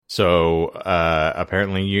So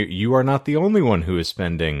apparently you are not the only one who is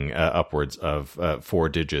spending upwards of 4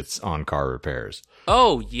 digits on car repairs.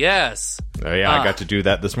 Oh, yes. Yeah, I got to do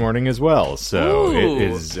that this morning as well. So Ooh. it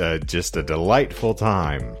is just a delightful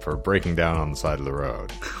time for breaking down on the side of the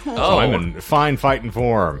road. Oh. So I'm in fine fighting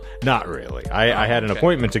form. Not really. I had an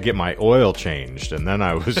appointment to get my oil changed, and then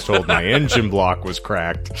I was told my engine block was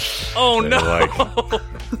cracked. Oh, no. Like,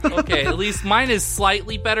 Okay, at least mine is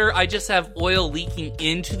slightly better. I just have oil leaking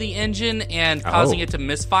into the engine and causing it to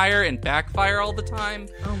misfire and backfire all the time.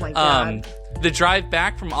 Oh, my God. The drive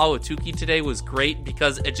back from Ahwatukee today was great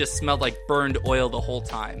because it just smelled like burned oil the whole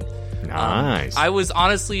time. nice. I was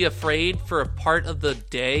honestly afraid for a part of the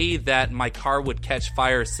day that my car would catch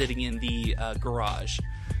fire sitting in the garage.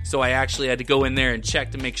 So I actually had to go in there and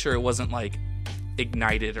check to make sure it wasn't like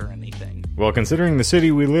ignited or anything. Well, considering the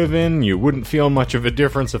city we live in, you wouldn't feel much of a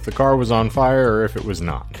difference if the car was on fire or if it was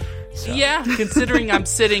not. So. Yeah, considering I'm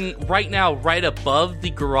sitting right now right above the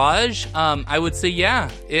garage, I would say yeah.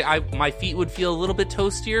 My feet would feel a little bit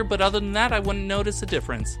toastier, but other than that, I wouldn't notice a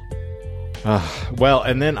difference. Well,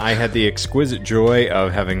 and then I had the exquisite joy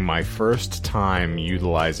of having my first time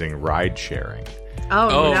utilizing ride sharing.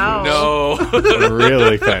 Oh, no.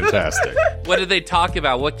 Really fantastic. What did they talk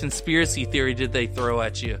about? What conspiracy theory did they throw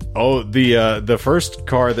at you? Oh, the first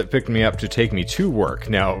car that picked me up to take me to work.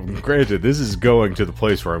 Now, granted, this is going to the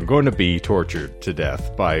place where I'm going to be tortured to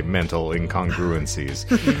death by mental incongruencies.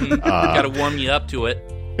 Gotta warm you up to it.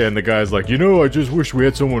 And the guy's like, I just wish we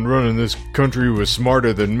had someone running this country who was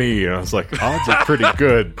smarter than me. And I was like, odds are pretty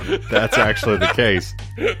good. That's actually the case.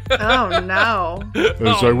 Oh, no.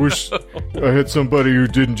 I wish I had somebody who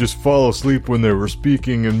didn't just fall asleep when they were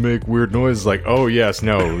speaking and make weird noises. Like, oh, yes,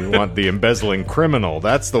 no, we want the embezzling criminal.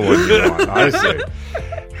 That's the one you want. I see.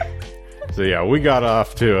 So, yeah, we got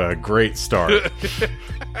off to a great start.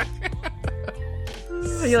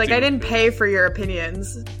 You're like, I didn't pay for your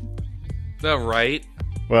opinions. Right.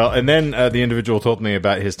 Well, and then the individual told me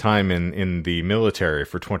about his time in the military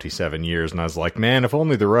for 27 years, and I was like, man, if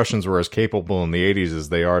only the Russians were as capable in the 80s as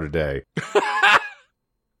they are today.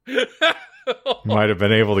 Might have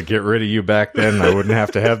been able to get rid of you back then, and I wouldn't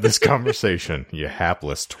have to have this conversation, you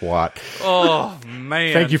hapless twat. Oh,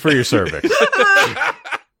 man. Thank you for your service.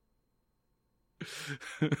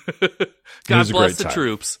 God bless the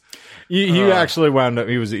troops. He actually wound up,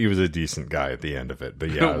 he was a decent guy at the end of it,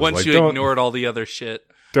 but yeah. Once you ignored all the other shit.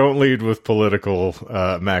 Don't lead with political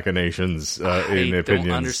machinations in opinions. I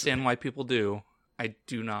don't understand why people do. I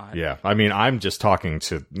do not. Yeah, I mean, I'm just talking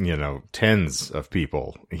to, tens of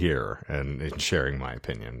people here and sharing my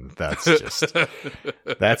opinion. That's just,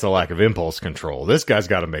 that's a lack of impulse control. This guy's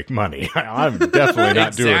got to make money. I'm definitely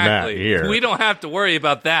not doing that here. We don't have to worry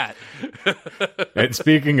about that. And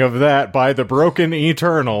speaking of that, by the broken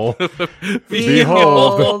eternal,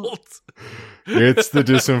 behold. It's the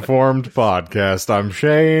Disinformed Podcast. I'm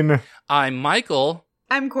Shane. I'm Michael.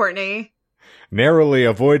 I'm Courtney. Narrowly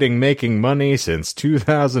avoiding making money since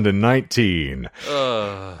 2019.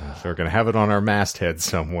 So we're going to have it on our masthead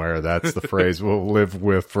somewhere. That's the phrase we'll live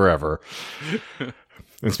with forever.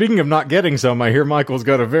 And speaking of not getting some, I hear Michael's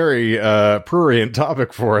got a very prurient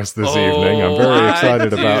topic for us this evening. I'm very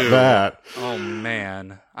excited about that. Oh,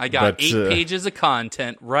 man. I got 8 pages of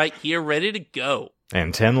content right here ready to go.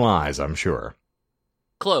 And 10 lies, I'm sure.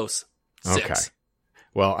 Close. 6. Okay.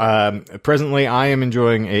 Well, presently I am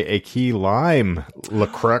enjoying a key lime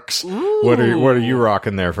LaCrux. What are you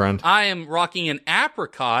rocking there, friend? I am rocking an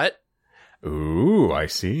apricot. Ooh, I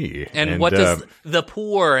see. And what does the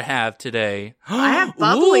poor have today? I have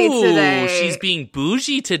bubbly today. She's being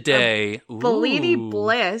bougie today. Bellini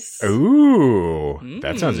Bliss. Ooh,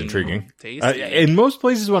 that sounds intriguing. Tasty. In most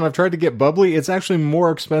places when I've tried to get bubbly, it's actually more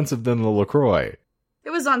expensive than the LaCroix. It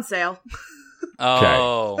was on sale.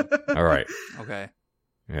 Oh. All right. Okay.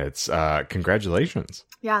 It's, congratulations.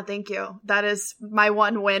 Yeah, thank you. That is my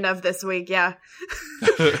one win of this week, yeah.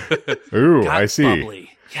 Ooh, Got I see. Bubbly.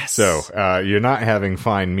 Yes. So, you're not having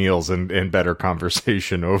fine meals and better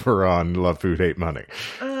conversation over on Love Food, Hate Money.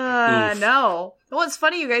 No. Well, it's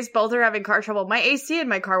funny you guys both are having car trouble. My AC in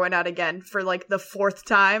my car went out again for like the 4th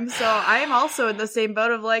time. So I am also in the same boat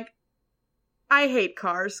of like, I hate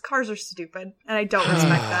cars. Cars are stupid and I don't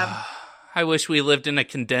respect them. I wish we lived in a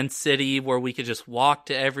condensed city where we could just walk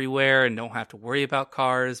to everywhere and don't have to worry about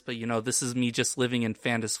cars. But, this is me just living in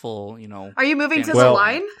fantasyful, Are you moving to the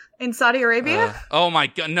line in Saudi Arabia? Oh my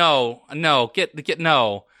God. No, get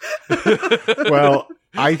no. Well,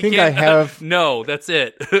 I think I have... No, that's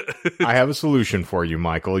it. I have a solution for you,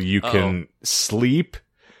 Michael. You can sleep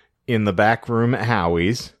in the back room at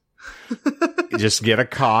Howie's. Just get a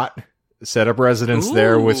cot, set up residence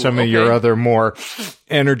there with some of your other more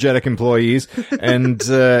energetic employees, and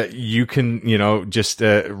you can, just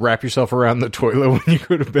wrap yourself around the toilet when you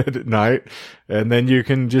go to bed at night, and then you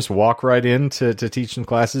can just walk right in to teach some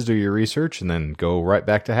classes, do your research, and then go right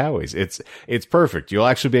back to Howie's. It's perfect. You'll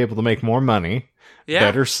actually be able to make more money,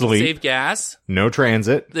 better sleep, save gas, no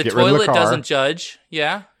transit, the get toilet rid of the car. doesn't judge.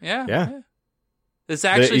 Yeah. This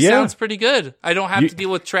actually sounds pretty good. I don't have to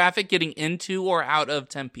deal with traffic getting into or out of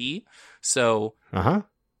Tempe. So,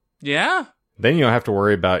 yeah. Then you don't have to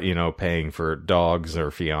worry about, paying for dogs or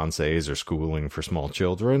fiancés or schooling for small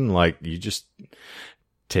children. Like, you just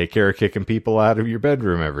take care of kicking people out of your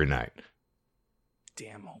bedroom every night.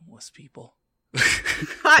 Damn homeless people.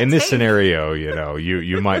 In this scenario,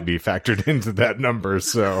 you might be factored into that number,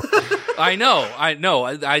 so. I know.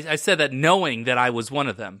 I said that knowing that I was one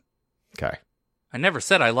of them. Okay. I never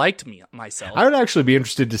said I liked myself. I would actually be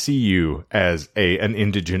interested to see you as an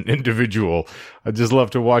indigent individual. I'd just love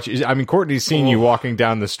to watch. I mean, Courtney's seen you walking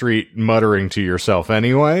down the street muttering to yourself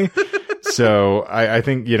anyway. So I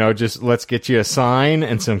think, just let's get you a sign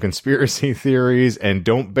and some conspiracy theories, and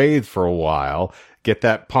don't bathe for a while. Get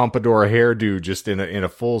that pompadour hairdo just in a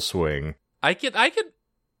full swing. I think I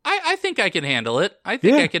can handle it. I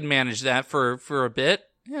think I can manage that for a bit.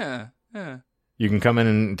 Yeah. You can come in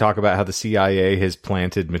and talk about how the CIA has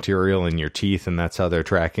planted material in your teeth, and that's how they're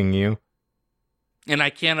tracking you. And I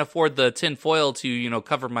can't afford the tin foil to,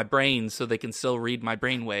 cover my brain so they can still read my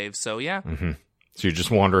brain waves. So, yeah. Mm-hmm. So you're just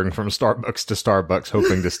wandering from Starbucks to Starbucks,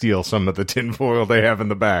 hoping to steal some of the tin foil they have in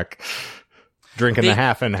the back. Drinking the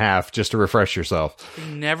half and half just to refresh yourself.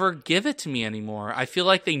 They never give it to me anymore. I feel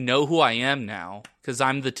like they know who I am now because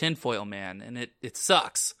I'm the tinfoil man, and it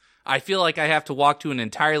sucks. I feel like I have to walk to an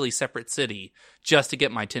entirely separate city just to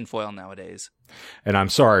get my tinfoil nowadays. And I'm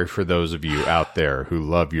sorry for those of you out there who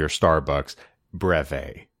love your Starbucks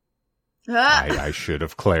Breve. I should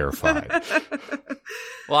have clarified.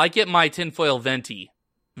 Well, I get my tinfoil Venti,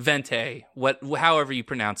 however you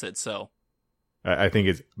pronounce it. So I think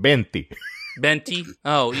it's Benti. Benti.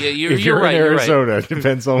 Oh, yeah, if you're right. in Arizona, right. it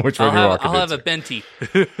depends on which one you're walking I'll have into. a Benti.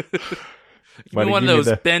 One of those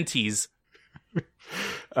Benties.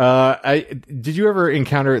 Did you ever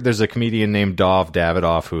encounter, there's a comedian named Dov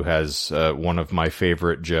Davidoff who has one of my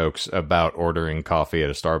favorite jokes about ordering coffee at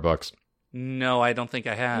a Starbucks. No, I don't think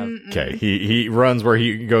I have. Okay, he runs where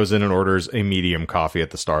he goes in and orders a medium coffee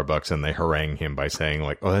at the Starbucks, and they harangue him by saying,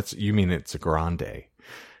 like, oh, you mean it's a grande?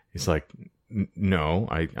 He's like, no,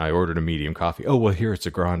 I ordered a medium coffee. Oh, well, here it's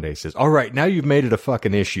a grande. He says, all right, now you've made it a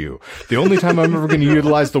fucking issue. The only time I'm ever going to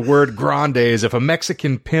utilize the word grande is if a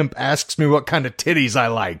Mexican pimp asks me what kind of titties I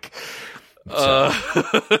like.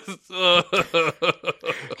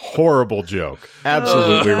 Horrible joke.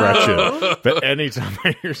 Absolutely wretched. But anytime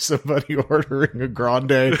I hear somebody ordering a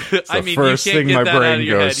grande, it's the first thing my brain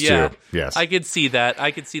goes to. Yes. I could see that.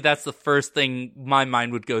 That's the first thing my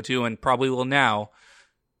mind would go to, and probably will now.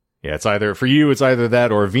 Yeah, it's either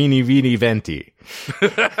that or Vini Vini Venti.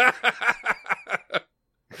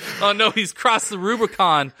 Oh no, he's crossed the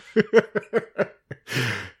Rubicon.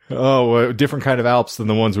 Oh, different kind of Alps than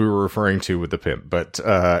the ones we were referring to with the pimp. But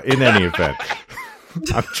in any event,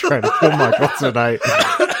 I'm trying to kill Michael tonight.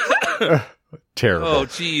 Terrible. Oh,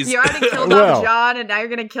 jeez. You already killed off John, and now you're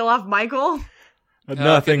going to kill off Michael?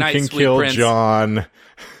 Nothing can kill Prince. John.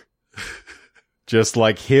 Just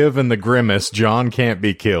like Hiv and the Grimace, John can't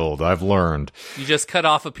be killed. I've learned. You just cut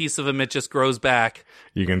off a piece of him, it just grows back.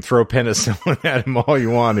 You can throw penicillin at him all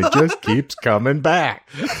you want. It just keeps coming back.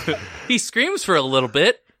 He screams for a little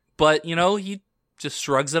bit, but, he just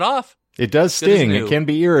shrugs it off. It does sting. It can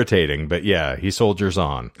be irritating, but yeah, he soldiers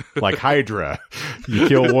on. Like Hydra. You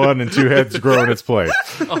kill one and two heads grow in its place.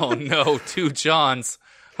 Oh no, 2 Johns.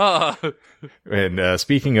 And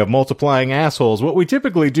speaking of multiplying assholes, what we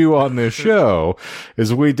typically do on this show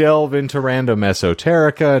is we delve into random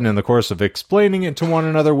esoterica, and in the course of explaining it to one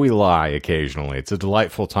another, we lie occasionally. It's a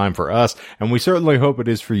delightful time for us, and we certainly hope it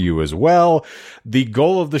is for you as well. The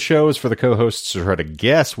goal of the show is for the co-hosts to try to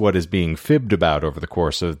guess what is being fibbed about over the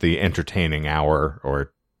course of the entertaining hour,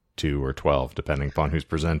 or 2 or 12, depending upon who's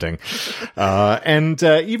presenting. And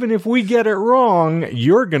even if we get it wrong,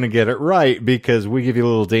 you're going to get it right, because we give you a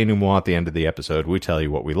little denouement at the end of the episode. We tell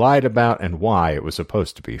you what we lied about and why it was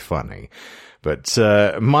supposed to be funny. But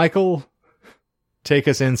Michael, take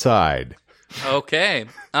us inside. Okay.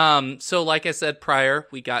 So like I said prior,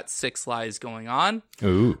 we got 6 lies going on.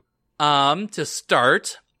 Ooh. To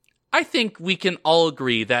start, I think we can all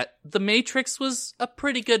agree that The Matrix was a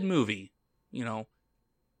pretty good movie.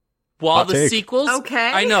 While hot the take. sequels,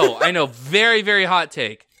 okay. I know, very, very hot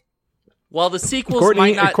take. While the sequels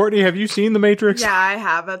might not... Courtney, have you seen The Matrix? Yeah, I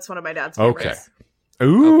have. That's one of my dad's favorites. Okay.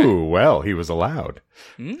 Ooh, well, he was allowed.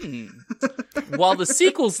 While the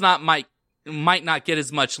sequels might not get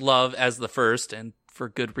as much love as the first, and for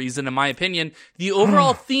good reason, in my opinion, the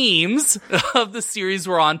overall themes of the series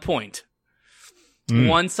were on point.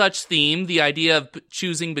 One such theme, the idea of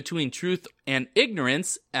choosing between truth and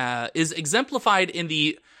ignorance, is exemplified in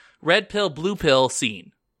the red pill, blue pill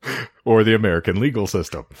scene. Or the American legal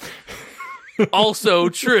system. Also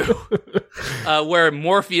true. Where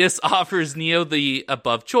Morpheus offers Neo the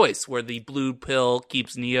above choice, where the blue pill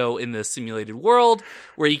keeps Neo in the simulated world,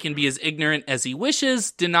 where he can be as ignorant as he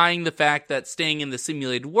wishes, denying the fact that staying in the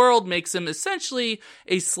simulated world makes him essentially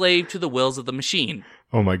a slave to the wills of the machine.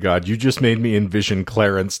 Oh my God, you just made me envision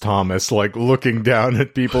Clarence Thomas, like, looking down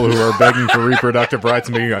at people who are begging for reproductive rights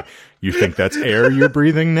and being like, you think that's air you're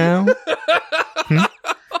breathing now?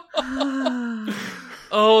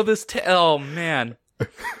 Oh, oh man.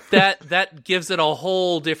 That gives it a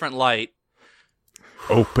whole different light.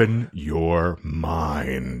 Open your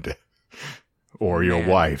mind. Or your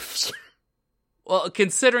wife's. Well,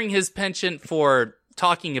 considering his penchant for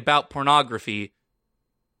talking about pornography,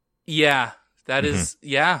 yeah, that is,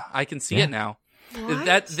 I can see it now.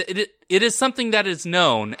 It is something that is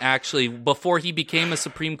known, actually. Before he became a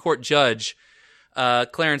Supreme Court judge,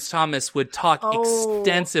 Clarence Thomas would talk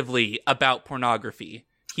extensively about pornography.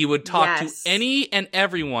 He would talk to any and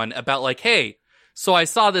everyone about, like, hey, so I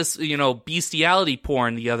saw this, bestiality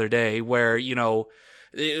porn the other day where,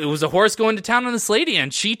 it was a horse going to town on this lady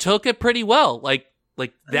and she took it pretty well. Like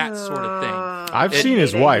that sort of thing. I've seen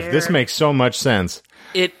his wife. This makes so much sense.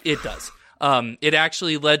 It does. It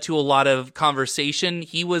actually led to a lot of conversation.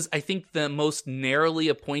 He was, I think, the most narrowly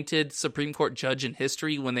appointed Supreme Court judge in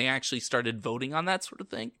history when they actually started voting on that sort of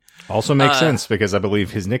thing. Also makes sense because I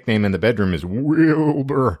believe his nickname in the bedroom is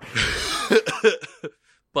Wilbur.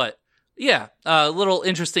 But yeah, little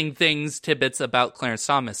interesting tidbits about Clarence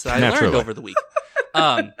Thomas that I learned over the week.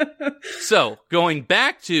 So going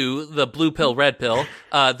back to the blue pill, red pill,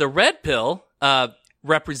 the red pill,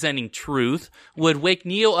 representing truth, would wake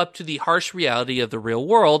Neo up to the harsh reality of the real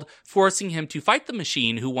world, forcing him to fight the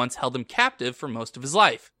machine who once held him captive for most of his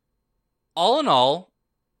life. All in all,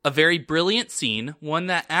 a very brilliant scene, one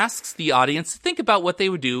that asks the audience to think about what they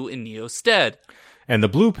would do in Neo's stead. And the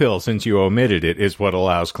blue pill, since you omitted it, is what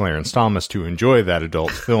allows Clarence Thomas to enjoy that adult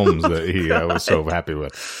films that he was so happy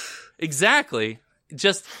with. Exactly.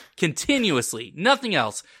 Just continuously. Nothing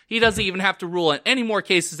else. He doesn't even have to rule on any more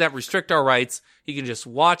cases that restrict our rights. He can just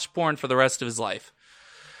watch porn for the rest of his life.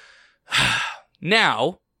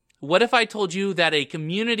 Now, what if I told you that a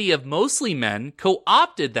community of mostly men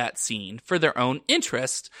co-opted that scene for their own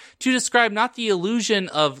interest to describe not the illusion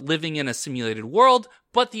of living in a simulated world,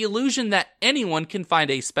 but the illusion that anyone can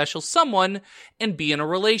find a special someone and be in a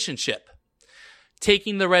relationship?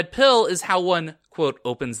 Taking the red pill is how one, quote,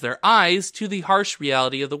 opens their eyes to the harsh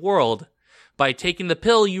reality of the world. By taking the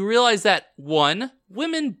pill, you realize that 1,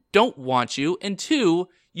 women don't want you, and 2,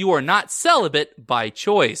 you are not celibate by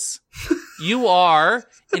choice. You are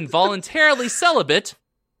involuntarily celibate,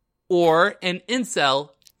 or an incel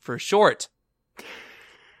for short.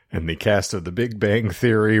 And the cast of The Big Bang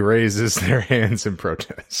Theory raises their hands in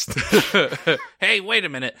protest. Hey, wait a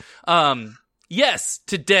minute. Yes,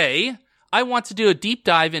 today I want to do a deep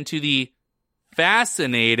dive into the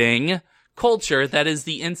fascinating culture that is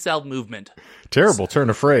the incel movement. Terrible turn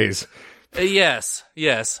of phrase. Yes.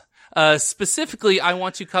 Specifically, I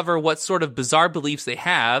want to cover what sort of bizarre beliefs they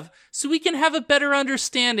have so we can have a better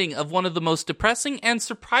understanding of one of the most depressing and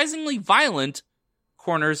surprisingly violent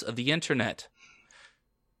corners of the internet.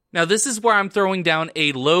 Now, this is where I'm throwing down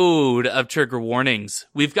a load of trigger warnings.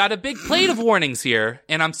 We've got a big plate of warnings here,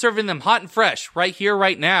 and I'm serving them hot and fresh right here,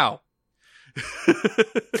 right now.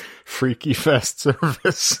 Freaky Fest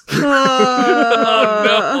service. Oh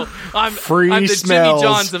no! I'm the smells.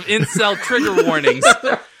 Jimmy Johns of incel trigger warnings.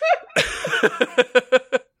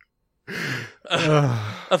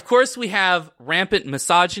 Of course, we have rampant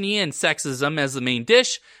misogyny and sexism as the main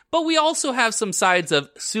dish, but we also have some sides of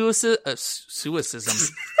suicism.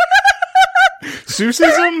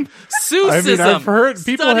 Suicism? Suicism. I mean, I've heard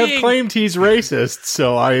people have claimed he's racist,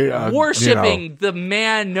 so worshipping the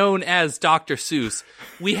man known as Dr. Seuss.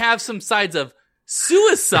 We have some sides of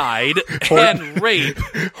suicide and rape.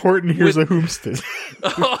 Horton, here's a homestead.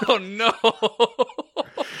 Oh no.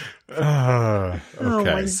 Okay. Oh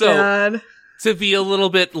my God. To be a little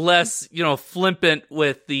bit less, flippant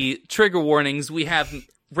with the trigger warnings, we have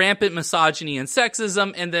rampant misogyny and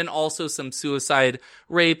sexism, and then also some suicide,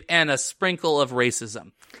 rape, and a sprinkle of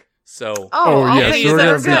racism. So, yes, okay, we're so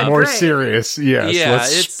going to get more great. serious. Yes, Yeah, let's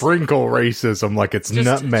it's- sprinkle racism like it's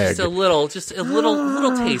nutmeg. Just a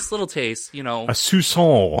little taste, you know. A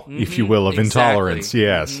soupçon, if you will, of intolerance.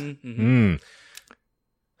 Yes.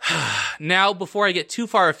 Now, before I get too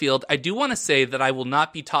far afield, I do want to say that I will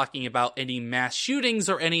not be talking about any mass shootings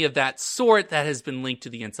or any of that sort that has been linked to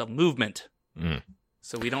the Incel movement.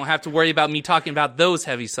 So we don't have to worry about me talking about those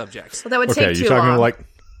heavy subjects. Well, that would take Okay, too you're talking long. like...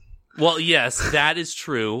 Well, yes, that is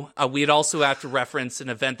true. We'd also have to reference an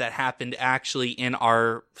event that happened actually in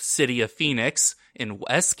our city of Phoenix in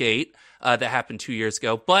Westgate that happened 2 years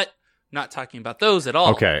ago, but not talking about those at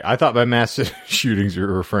all. Okay, I thought by mass shootings you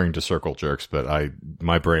were referring to circle jerks, but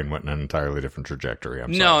my brain went in an entirely different trajectory.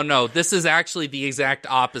 I'm sorry. No, this is actually the exact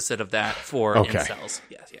opposite of that for incels.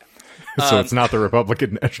 Yeah. So it's not the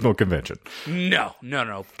Republican National Convention. No.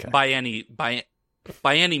 Okay. By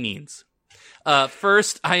any means.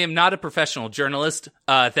 First, I am not a professional journalist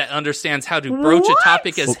that understands how to broach a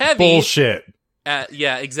topic as heavy. Bullshit.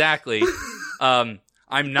 Yeah, exactly. I'm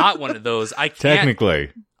not one of those.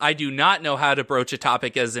 Technically. I do not know how to broach a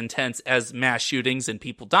topic as intense as mass shootings and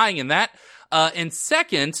people dying in that. And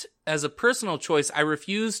second, as a personal choice, I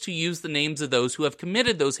refuse to use the names of those who have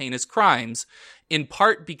committed those heinous crimes, in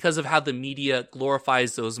part because of how the media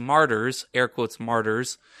glorifies those martyrs, air quotes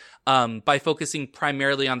martyrs. By focusing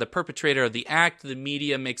primarily on the perpetrator of the act, the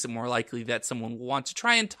media makes it more likely that someone will want to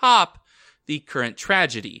try and top the current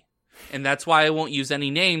tragedy. And that's why I won't use any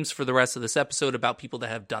names for the rest of this episode about people that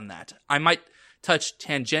have done that. I might touch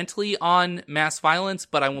tangentially on mass violence,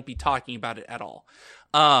 but I won't be talking about it at all.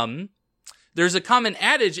 There's a common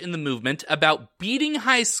adage in the movement about beating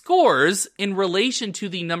high scores in relation to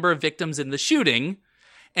the number of victims in the shooting,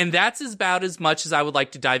 and that's about as much as I would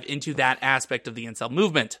like to dive into that aspect of the incel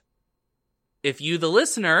movement. If you, the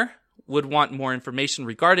listener, would want more information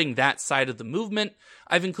regarding that side of the movement,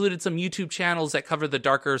 I've included some YouTube channels that cover the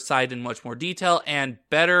darker side in much more detail and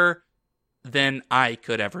better than I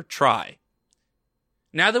could ever try.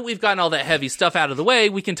 Now that we've gotten all that heavy stuff out of the way,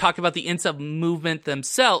 we can talk about the incel movement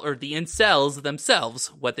themselves, or the incels themselves,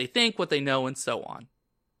 what they think, what they know, and so on.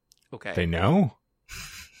 Okay. They know?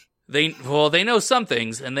 They know some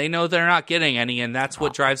things, and they know they're not getting any, and that's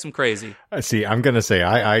what drives them crazy. See, I'm going to say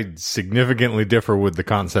I significantly differ with the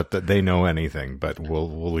concept that they know anything, but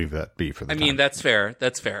we'll leave that be for the time. I mean, that's fair.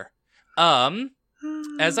 That's fair.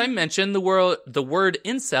 As I mentioned, the word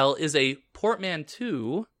incel is a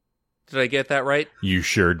portmanteau. Did I get that right? You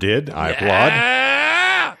sure did.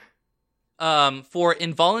 I applaud. For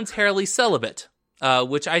involuntarily celibate,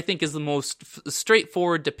 which I think is the most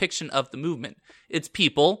straightforward depiction of the movement. It's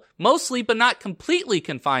people, mostly but not completely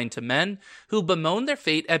confined to men, who bemoan their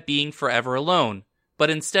fate at being forever alone. But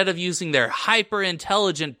instead of using their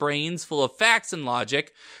hyper-intelligent brains full of facts and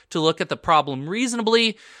logic to look at the problem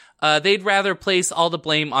reasonably, they'd rather place all the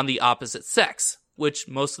blame on the opposite sex, which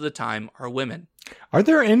most of the time are women. Are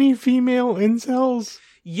there any female incels?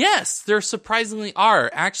 Yes, there surprisingly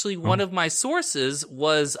are. Actually, one of my sources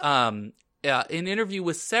was an interview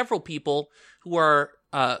with several people who are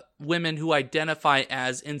women who identify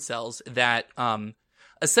as incels that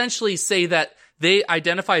essentially say that they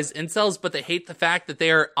identify as incels, but they hate the fact that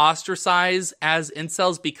they are ostracized as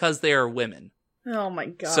incels because they are women. Oh my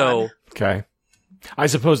god. So, okay. I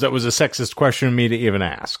suppose that was a sexist question for me to even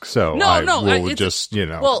ask. So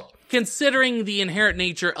Well, considering the inherent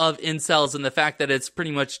nature of incels and the fact that it's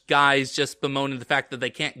pretty much guys just bemoaning the fact that they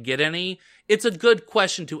can't get any, it's a good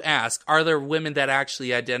question to ask. Are there women that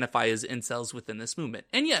actually identify as incels within this movement?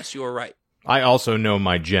 And yes, you are right. I also know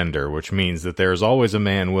my gender, which means that there's always a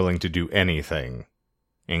man willing to do anything,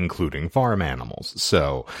 including farm animals.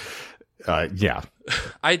 So, yeah.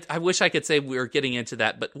 I wish I could say we were getting into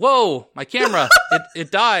that, but whoa, my camera,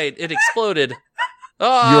 it died, it exploded.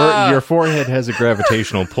 Your forehead has a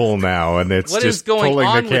gravitational pull now, and it's just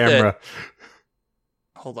pulling the camera.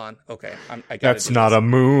 Hold on. Okay. That's not a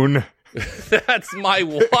moon. That's my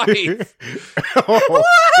wife.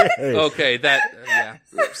 Okay, yeah.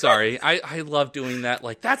 Sorry. I love doing that.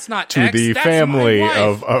 Like, that's not to X, the that's family my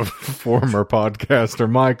wife. of former podcaster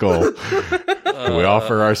Michael. We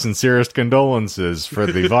offer our sincerest condolences for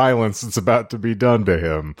the violence that's about to be done to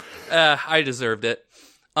him. I deserved it.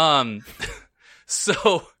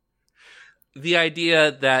 So the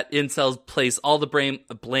idea that incels place all the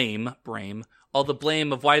blame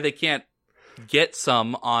of why they can't get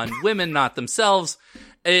some on women, not themselves.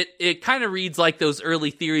 It kind of reads like those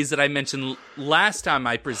early theories that I mentioned last time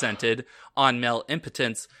I presented on male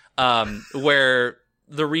impotence, where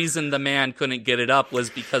the reason the man couldn't get it up was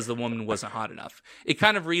because the woman wasn't hot enough. It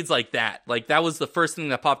kind of reads like that. Like, that was the first thing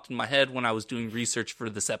that popped in my head when I was doing research for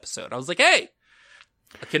this episode. I was like, hey,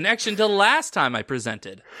 a connection to the last time I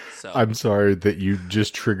presented. So I'm sorry that you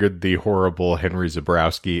just triggered the horrible Henry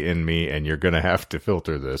Zabrowski in me, and you're going to have to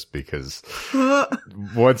filter this because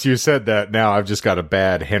once you said that, now I've just got a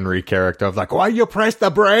bad Henry character of like, why you press the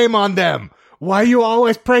blame on them? Why you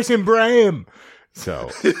always pressing blame?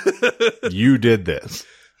 So you did this.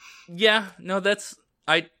 Yeah, no, that's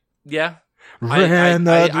I Ran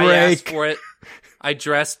the I asked Drake. for it. I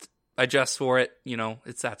dressed for it. You know,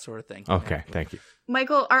 it's that sort of thing. Okay, thank you.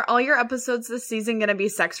 Michael, are all your episodes this season going to be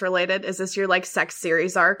sex related? Is this your like sex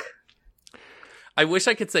series arc? I wish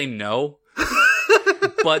I could say no,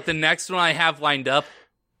 but the next one I have lined up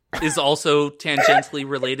is also tangentially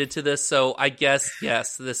related to this. So I guess,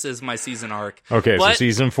 yes, this is my season arc. Okay, but, so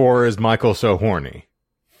season 4 is Michael So Horny.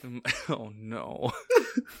 Oh, no.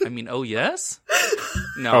 I mean, oh, yes?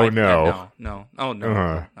 No. Oh, no. No. Oh,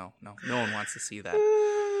 no. No. No one wants to see that.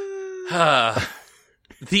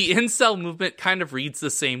 The incel movement kind of reads the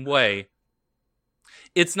same way.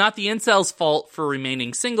 It's not the incels' fault for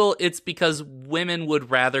remaining single. It's because women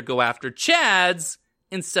would rather go after chads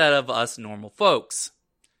instead of us normal folks.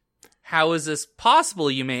 How is this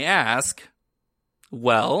possible, you may ask?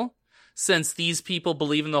 Well, since these people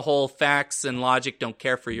believe in the whole facts and logic don't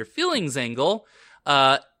care for your feelings angle,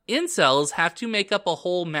 incels have to make up a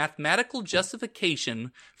whole mathematical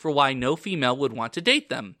justification for why no female would want to date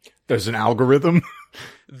them. There's an algorithm?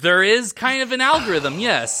 There is kind of an algorithm,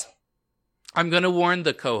 yes. I'm going to warn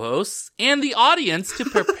the co-hosts and the audience to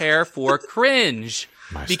prepare for cringe.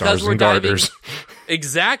 My because stars we're and diving garters.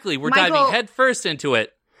 Exactly, we're Michael, diving headfirst into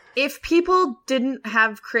it. If people didn't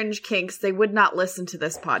have cringe kinks, they would not listen to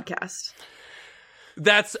this podcast.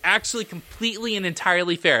 That's actually completely and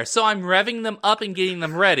entirely fair. So I'm revving them up and getting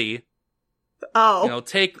them ready. Oh. You know,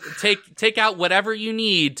 take out whatever you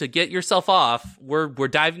need to get yourself off. We're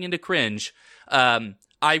diving into cringe.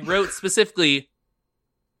 I wrote specifically,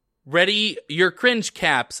 ready your cringe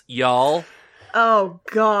caps, y'all. Oh,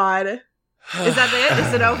 God. Is that it?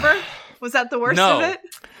 Is it over? Was that the worst of it?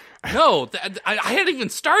 No, I hadn't even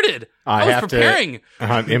started. I was preparing.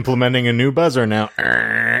 I'm implementing a new buzzer now.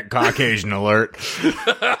 Caucasian alert.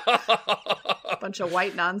 Bunch of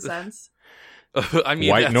white nonsense. I mean,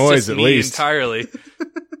 white that's noise just at me least. Entirely.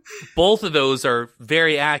 Both of those are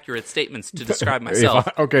very accurate statements to describe myself.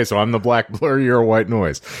 Okay, so I'm the black blur, you're a white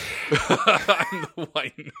noise. I'm the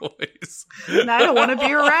white noise. And I don't want to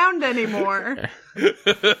be around anymore.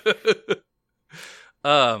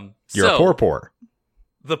 You're a poor.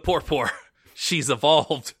 The poor. She's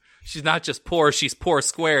evolved. She's not just poor, she's poor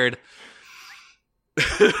squared.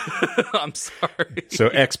 I'm sorry. So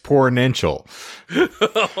exponential.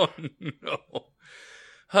 Oh, no.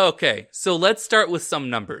 Okay, so let's start with some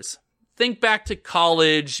numbers. Think back to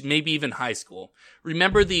college, maybe even high school.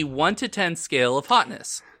 Remember the 1 to 10 scale of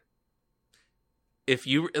hotness. If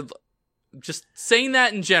you... Just saying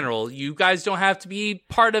that in general, you guys don't have to be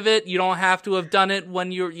part of it. You don't have to have done it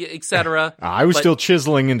when you're, etc. I was still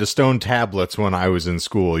chiseling into stone tablets when I was in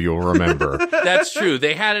school, you'll remember. That's true.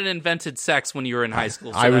 They hadn't invented sex when you were in high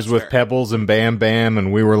school. So I was with fair. Pebbles and Bam Bam,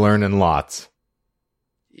 and we were learning lots.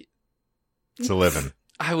 It's a living.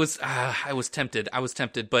 I was tempted.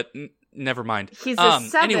 But never mind. He's a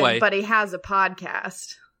 7, anyway, but he has a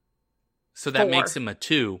podcast. So that 4. makes him a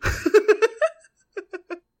 2.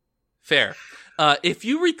 Fair. If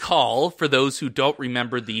you recall, for those who don't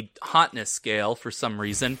remember the hotness scale for some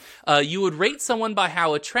reason, you would rate someone by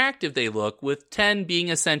how attractive they look, with 10 being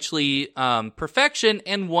essentially perfection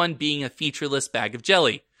and 1 being a featureless bag of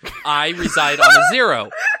jelly. I reside on a 0.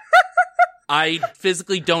 I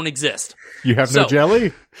physically don't exist. You have no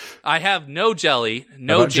jelly? I have no jelly,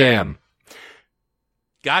 no jam.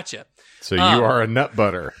 Gotcha. So you are a nut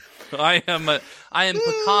butter. I am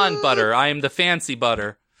pecan butter. I am the fancy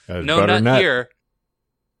butter. No nut here.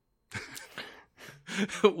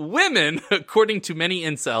 Women, according to many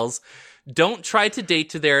incels, don't try to date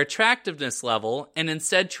to their attractiveness level and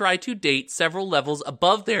instead try to date several levels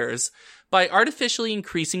above theirs by artificially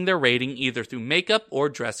increasing their rating either through makeup or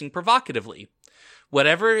dressing provocatively.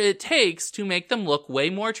 Whatever it takes to make them look way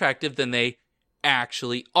more attractive than they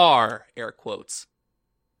actually are, air quotes.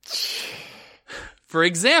 For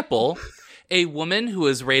example, a woman who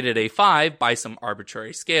is rated a 5 by some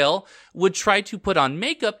arbitrary scale would try to put on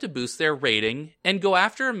makeup to boost their rating and go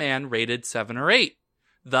after a man rated 7 or 8.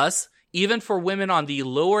 Thus, even for women on the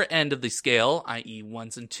lower end of the scale, i.e.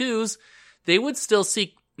 1s and 2s, they would still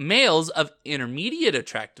seek males of intermediate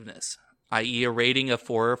attractiveness, i.e. a rating of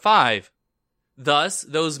 4 or 5. Thus,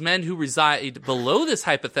 those men who reside below this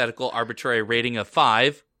hypothetical arbitrary rating of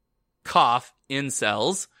 5, cough,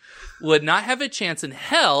 incels, would not have a chance in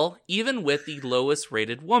hell even with the lowest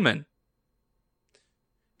rated woman.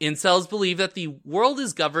 Incels believe that the world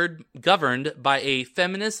is governed by a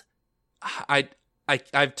feminist...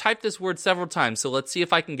 I've typed this word several times, so let's see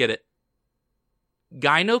if I can get it.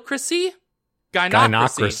 Gynocracy?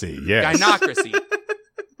 Gynocracy, yes. Gynocracy.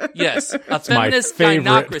 Yes, a feminist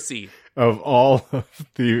gynocracy. Of all of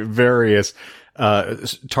the various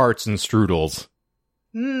tarts and strudels.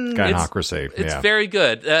 Gynocracy. It's very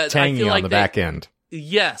good. Tangy I feel like on the back end.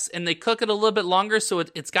 Yes, and they cook it a little bit longer, so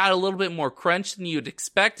it's got a little bit more crunch than you'd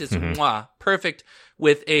expect. It's perfect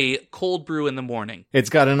with a cold brew in the morning. It's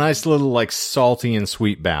got a nice little like salty and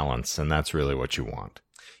sweet balance, and that's really what you want.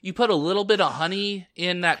 You put a little bit of honey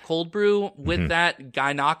in that cold brew with that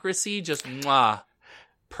gynocracy, just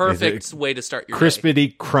perfect way to start your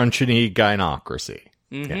crispity, crunchity gynocracy.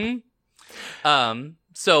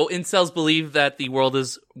 So incels believe that the world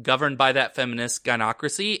is governed by that feminist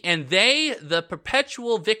gynocracy, and they, the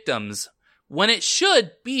perpetual victims, when it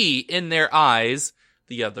should be, in their eyes,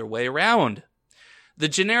 the other way around. The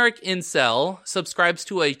generic incel subscribes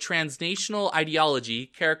to a transnational ideology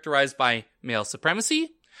characterized by male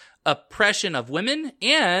supremacy, oppression of women,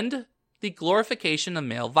 and the glorification of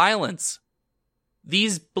male violence.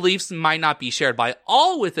 These beliefs might not be shared by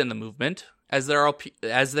all within the movement, as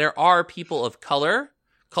there are people of color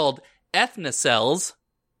called ethnicels.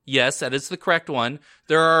 Yes, that is the correct one.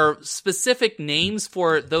 There are specific names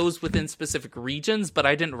for those within specific regions, but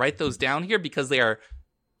I didn't write those down here because they are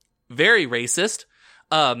very racist.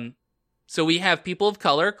 So we have people of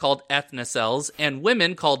color called ethnicels and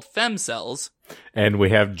women called femcels. And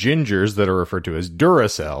we have gingers that are referred to as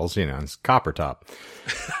duracels, it's copper top.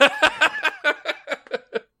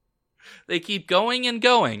 They keep going and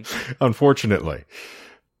going. Unfortunately.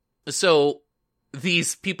 So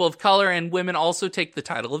these people of color and women also take the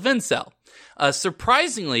title of incel.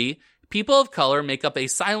 Surprisingly, people of color make up a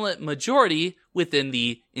silent majority within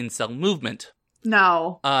the incel movement.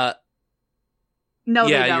 No. No,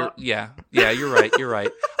 yeah, they don't. You're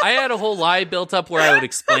right. I had a whole lie built up where I would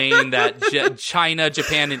explain that China,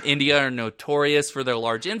 Japan, and India are notorious for their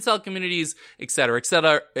large incel communities, et cetera, et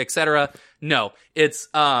cetera, et cetera. No, it's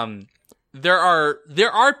there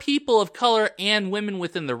are people of color and women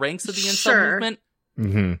within the ranks of the incel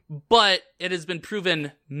movement. But it has been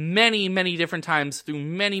proven many, many different times through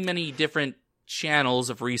many, many different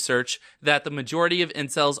channels of research that the majority of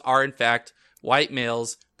incels are in fact white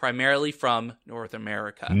males, primarily from North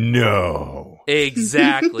America. No.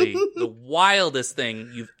 Exactly. The wildest thing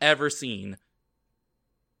you've ever seen.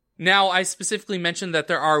 Now, I specifically mentioned that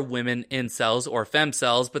there are women incels or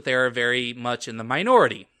femcels, but they are very much in the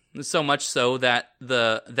minority. So much so that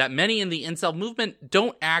many in the incel movement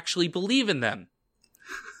don't actually believe in them.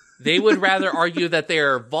 They would rather argue that they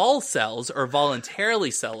are volcels or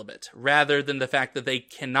voluntarily celibate, rather than the fact that they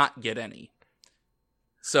cannot get any.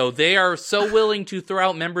 So they are so willing to throw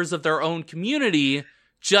out members of their own community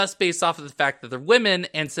just based off of the fact that they're women,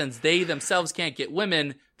 and since they themselves can't get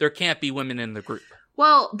women, there can't be women in the group.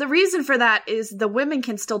 Well, the reason for that is the women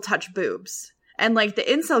can still touch boobs. And like the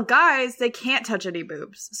incel guys, they can't touch any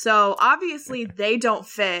boobs. So obviously they don't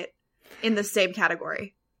fit in the same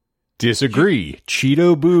category. Disagree.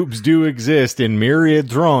 Cheeto boobs do exist in myriad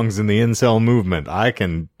throngs in the incel movement. I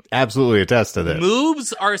can absolutely attest to this.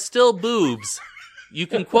 Boobs are still boobs. You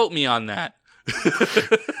can quote me on that.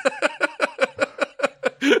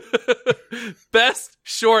 Best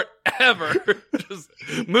short ever. Just,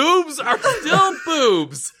 moobs are still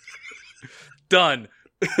boobs. Done.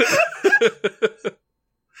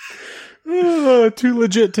 Too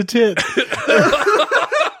legit to tit.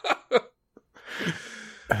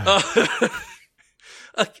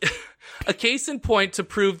 A case in point to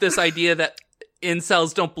prove this idea that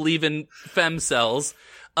incels don't believe in femcels.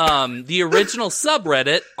 The original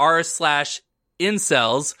subreddit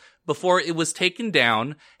r/incels, before it was taken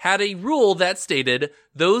down, had a rule that stated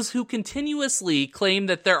those who continuously claim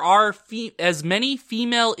that there are as many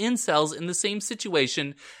female incels in the same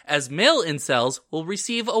situation as male incels will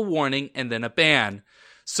receive a warning and then a ban.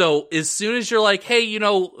 So as soon as you're like, hey,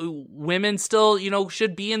 women still,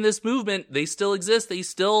 should be in this movement, they still exist, they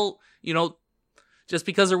still, just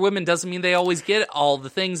because they're women doesn't mean they always get all the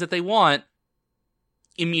things that they want.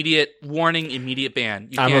 Immediate warning, immediate ban.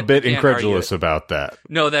 I'm a bit incredulous about that.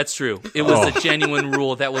 No, that's true. It was a genuine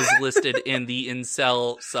rule that was listed in the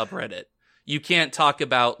incel subreddit. You can't talk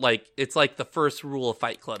about, it's like the first rule of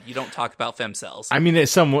Fight Club. You don't talk about femcels. I mean,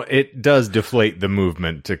 it does deflate the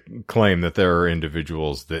movement to claim that there are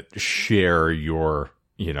individuals that share your,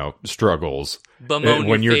 struggles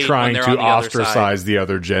when you're trying to ostracize the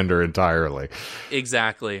other gender entirely.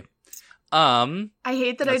 Exactly. I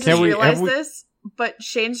hate that I just realized this. but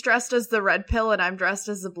Shane's dressed as the red pill and I'm dressed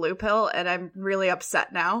as the blue pill, and I'm really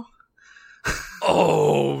upset now.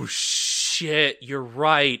 Oh, shit. You're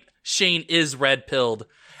right. Shane is red pilled.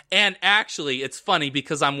 And actually, it's funny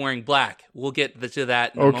because I'm wearing black. We'll get to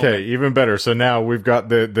that in a moment. Okay, even better. So now we've got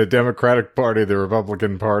the Democratic Party, the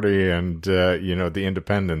Republican Party, and, the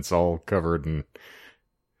independents all covered in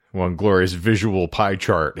one glorious visual pie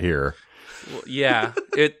chart here. Well, yeah.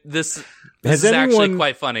 This Has is anyone actually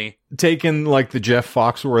quite funny. Taken like the Jeff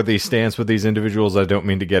Foxworthy stance with these individuals? I don't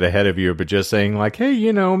mean to get ahead of you, but just saying like,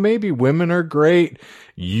 hey, maybe women are great.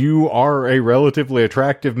 You are a relatively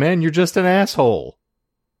attractive man. You're just an asshole.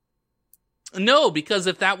 No, because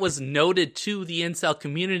if that was noted to the incel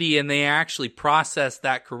community and they actually processed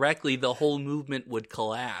that correctly, the whole movement would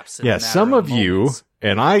collapse. Yeah, some of you,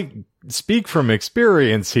 and I speak from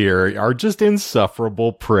experience here, are just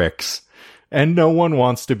insufferable pricks. And no one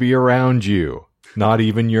wants to be around you. Not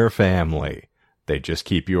even your family. They just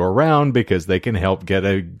keep you around because they can help get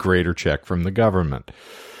a greater check from the government.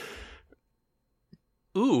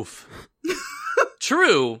 Oof.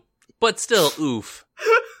 True, but still oof.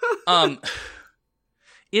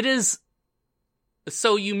 It is.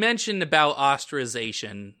 So you mentioned about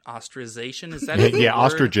ostracization. Ostracization, is that a yeah, word?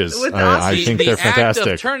 ostriches. I think they're fantastic.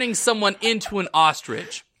 The act of turning someone into an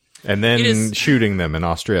ostrich. And then shooting them in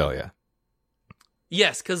Australia.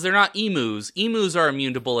 Yes, because they're not emus. Emus are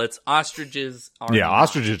immune to bullets. Ostriches are not.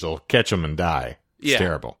 Ostriches will catch them and die. It's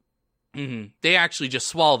terrible. Mm-hmm. They actually just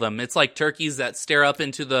swallow them. It's like turkeys that stare up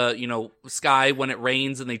into the sky when it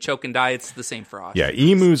rains and they choke and die. It's the same for ostriches.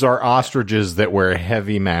 Yeah, emus are ostriches that wear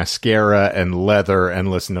heavy mascara and leather and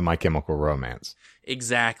listen to My Chemical Romance.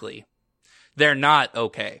 Exactly. They're not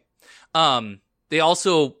okay. They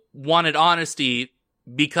also wanted honesty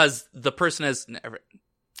because the person has never...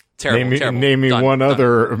 Terrible. Name me one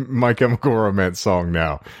other My Chemical Romance song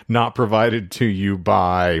now. Not provided to you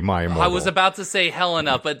by My Immortal. I was about to say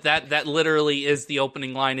Helena, but that literally is the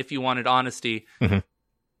opening line if you wanted honesty. Mm-hmm.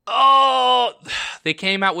 Oh, they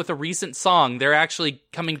came out with a recent song. They're actually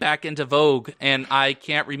coming back into vogue, and I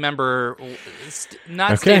can't remember.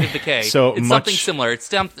 Not State of Decay. So it's something similar. It's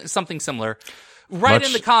something similar. Write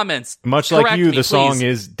in the comments. Much like you, the song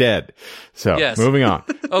is dead. So, yes. Moving on.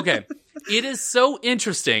 Okay. It is so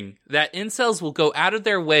interesting that incels will go out of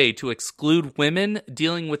their way to exclude women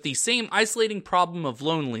dealing with the same isolating problem of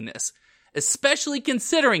loneliness, especially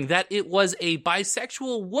considering that it was a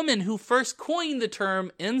bisexual woman who first coined the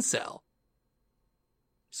term incel.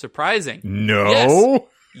 Surprising. No.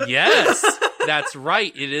 Yes, that's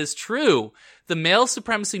right. It is true. The male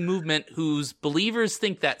supremacy movement, whose believers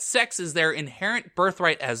think that sex is their inherent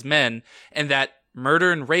birthright as men, and that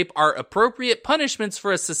murder and rape are appropriate punishments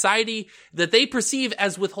for a society that they perceive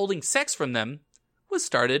as withholding sex from them, was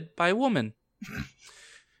started by a woman.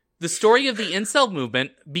 The story of the incel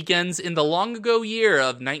movement begins in the long ago year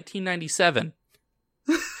of 1997.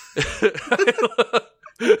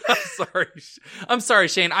 I'm sorry,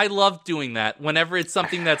 Shane. I love doing that whenever it's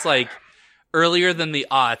something that's like earlier than the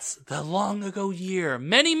aughts. The long ago year.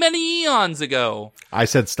 Many, many eons ago. I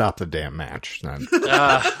said stop the damn match. Then.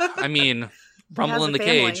 I mean... Rumble in the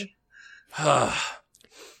cage.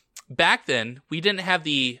 Back then, we didn't have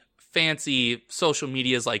the fancy social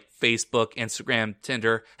medias like Facebook, Instagram,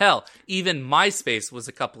 Tinder. Hell, even MySpace was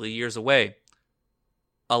a couple of years away.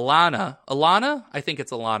 Alana? I think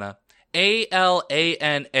it's Alana.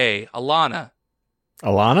 A-L-A-N-A. Alana.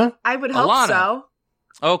 Alana? I would hope so.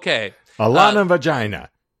 Okay. Alana Vagina.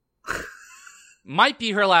 Might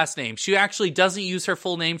be her last name. She actually doesn't use her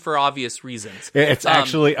full name for obvious reasons. It's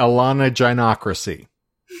actually Alana Gynocracy.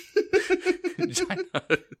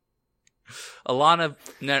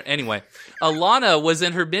 Anyway, Alana was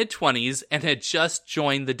in her mid-20s and had just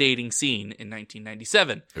joined the dating scene in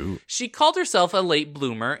 1997. Ooh. She called herself a late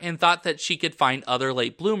bloomer and thought that she could find other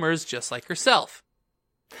late bloomers just like herself.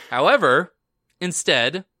 However,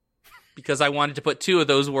 instead... because I wanted to put two of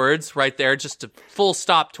those words right there, just to full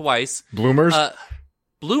stop twice. Bloomers?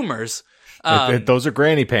 Bloomers. Those are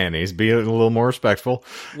granny panties. Be a little more respectful.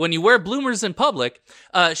 When you wear bloomers in public,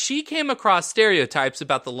 she came across stereotypes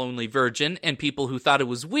about the lonely virgin and people who thought it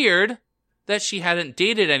was weird that she hadn't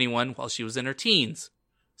dated anyone while she was in her teens.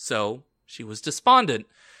 So she was despondent.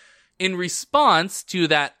 In response to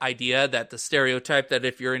that idea that the stereotype that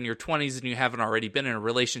if you're in your 20s and you haven't already been in a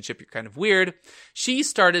relationship, you're kind of weird, she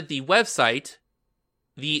started the website,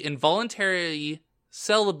 the Involuntary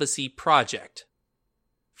Celibacy Project,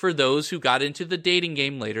 for those who got into the dating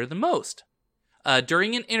game later than most.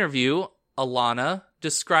 During an interview, Alana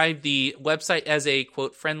described the website as a,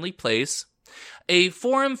 quote, friendly place A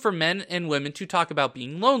forum for men and women to talk about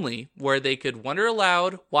being lonely, where they could wonder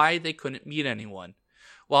aloud why they couldn't meet anyone.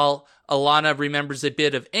 While Alana remembers a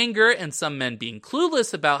bit of anger and some men being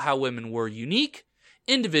clueless about how women were unique,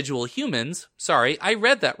 individual humans, sorry, I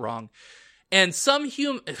read that wrong, and some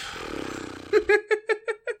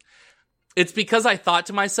It's because I thought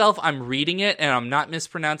to myself, I'm reading it and I'm not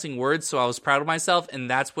mispronouncing words, so I was proud of myself, and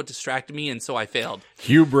that's what distracted me, and so I failed.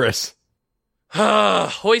 Hubris.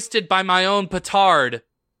 Hoisted by my own petard.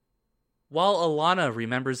 While Alana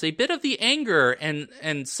remembers a bit of the anger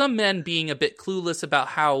and some men being a bit clueless about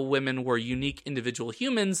how women were unique individual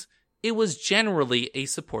humans, it was generally a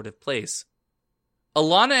supportive place.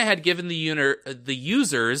 Alana had given the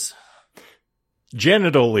users...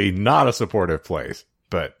 Genitally not a supportive place,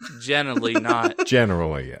 but... Generally not.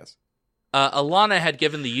 Generally, yes. Alana had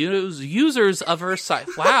given the users of her site...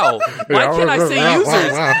 Wow. Why can't I say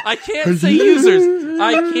users? I can't say users.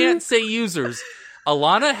 I can't say users.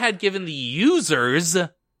 Alana had given the users...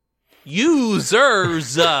 Jesus,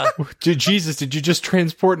 did you just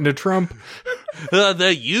transport into Trump?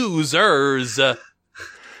 The users...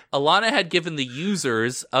 Alana had given the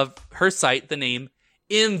users of her site the name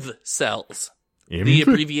Incels. The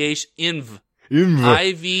abbreviation Inv.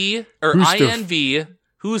 IV or INV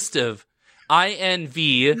Hustev.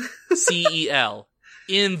 INVCEL.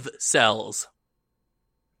 Incels.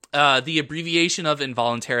 The abbreviation of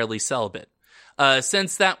involuntarily celibate.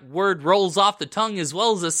 Since that word rolls off the tongue as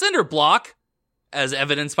well as a cinder block, as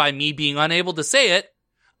evidenced by me being unable to say it,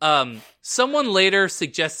 someone later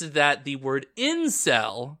suggested that the word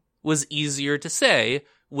incel was easier to say,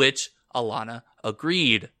 which Alana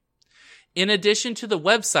agreed. In addition to the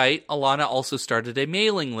website, Alana also started a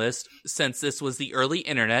mailing list, since this was the early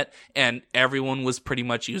internet and everyone was pretty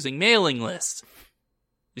much using mailing lists.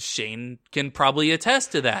 Shane can probably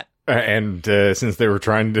attest to that. And since they were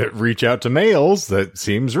trying to reach out to males, that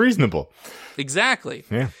seems reasonable. Exactly.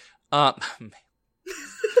 Yeah.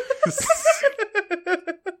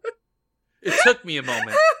 It took me a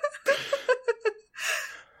moment.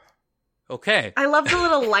 Okay. I love the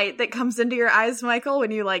little light that comes into your eyes, Michael,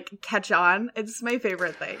 when you, catch on. It's my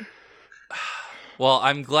favorite thing. Well,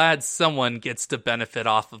 I'm glad someone gets to benefit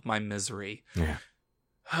off of my misery. Yeah.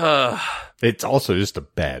 It's also just a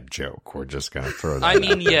bad joke. We're just going to throw that out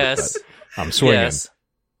there, yes. I'm swinging. Yes.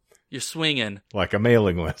 You're swinging. Like a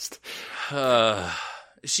mailing list.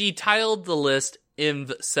 She titled the list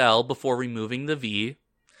Incel before removing the V.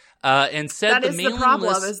 And said that the is mailing the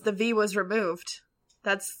problem, list... is the V was removed.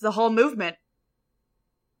 That's the whole movement.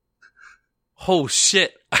 Oh,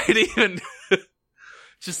 shit. I didn't even...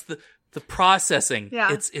 Just the processing.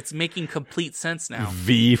 Yeah. It's making complete sense now.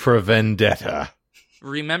 V for vendetta.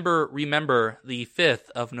 Remember the 5th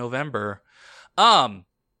of November.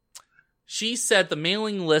 She said the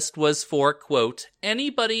mailing list was for, quote,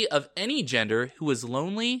 anybody of any gender who was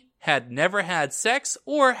lonely, had never had sex,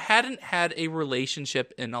 or hadn't had a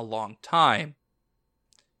relationship in a long time.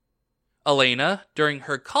 Elena, during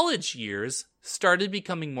her college years, started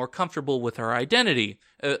becoming more comfortable with her identity,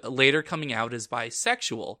 later coming out as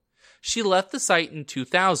bisexual. She left the site in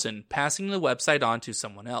 2000, passing the website on to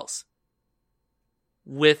someone else.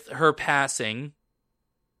 With her passing,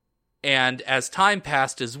 and as time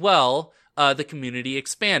passed as well, the community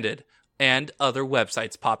expanded, and other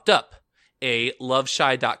websites popped up.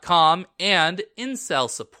 loveshy.com and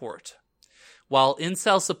Incel Support. While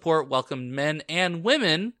Incel Support welcomed men and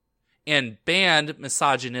women and banned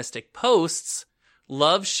misogynistic posts,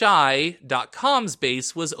 loveshy.com's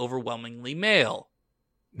base was overwhelmingly male.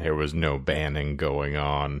 There was no banning going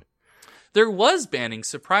on. There was banning,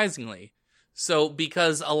 surprisingly. So,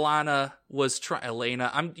 because Alana was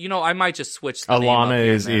Elena, I might just switch the Alana name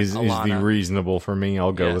is the reasonable for me.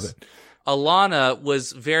 I'll go with it. Alana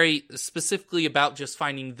was very specifically about just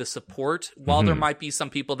finding the support. While there might be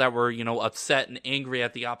some people that were, upset and angry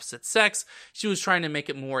at the opposite sex, she was trying to make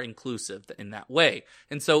it more inclusive in that way.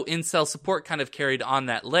 And so Incel Support kind of carried on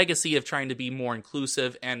that legacy of trying to be more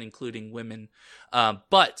inclusive and including women.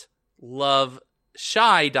 But loveshy.com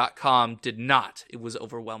did not. It was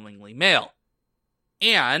overwhelmingly male.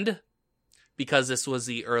 And because this was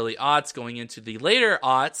the early aughts going into the later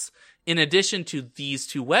aughts, in addition to these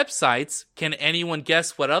two websites, can anyone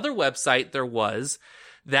guess what other website there was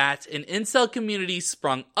that an incel community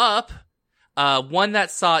sprung up, one that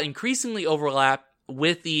saw increasingly overlap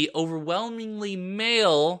with the overwhelmingly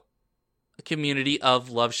male community of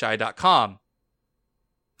loveshy.com?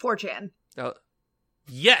 4chan.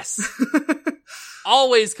 Yes!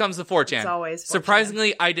 Always comes to 4chan. It's always 4chan.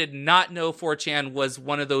 Surprisingly, I did not know 4chan was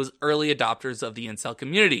one of those early adopters of the incel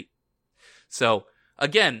community. So,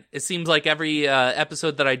 Again, it seems like every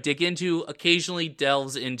episode that I dig into occasionally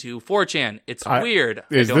delves into 4chan. It's weird.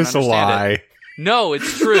 Is this a lie? It. No,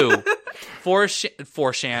 it's true.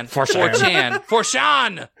 4chan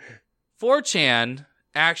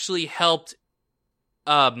actually helped,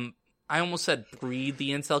 I almost said breed the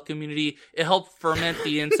incel community. It helped ferment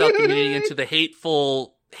the incel community into the hate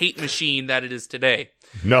machine that it is today.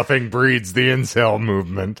 Nothing breeds the incel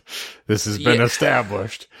movement. This has been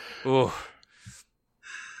established. Ooh.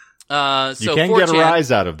 You can get a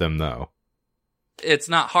rise out of them, though. It's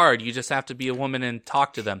not hard. You just have to be a woman and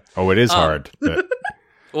talk to them. Oh, it is hard.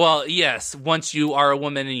 Well, yes. Once you are a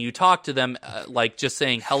woman and you talk to them, like just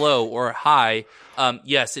saying hello or hi,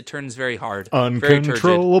 yes, it turns very hard.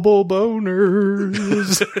 Uncontrollable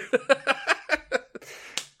boners.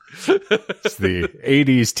 It's the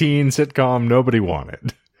 80s teen sitcom nobody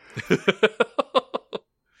wanted.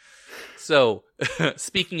 So,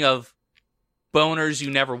 speaking of boners you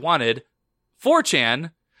never wanted,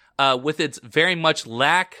 4chan, with its very much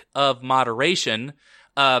lack of moderation,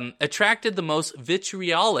 attracted the most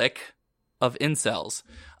vitriolic of incels,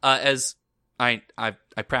 as I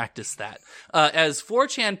practice that. As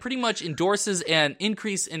 4chan pretty much endorses an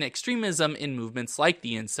increase in extremism in movements like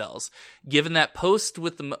the incels, given that posts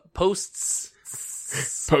with the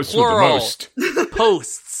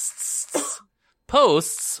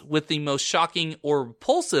most shocking or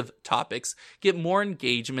repulsive topics get more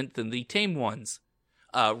engagement than the tame ones.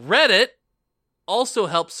 Reddit also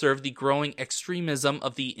helps serve the growing extremism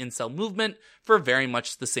of the incel movement for very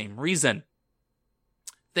much the same reason.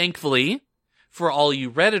 Thankfully, for all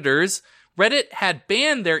you Redditors, Reddit had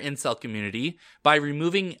banned their incel community by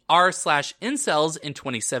removing r/incels in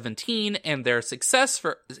 2017 and their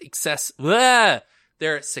successor,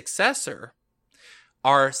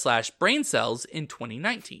 r/braincells in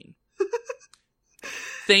 2019.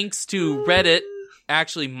 Thanks to Reddit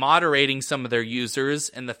actually moderating some of their users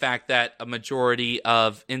and the fact that a majority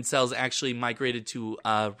of incels actually migrated to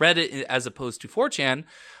Reddit as opposed to 4chan,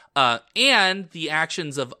 and the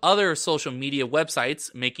actions of other social media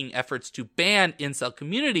websites making efforts to ban incel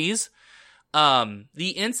communities,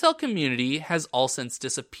 the incel community has all since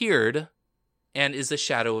disappeared and is a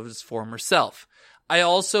shadow of its former self. I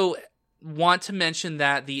also want to mention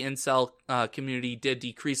that the incel community did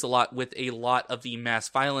decrease a lot with a lot of the mass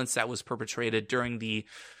violence that was perpetrated during the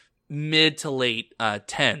mid to late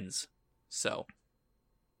 10s. So,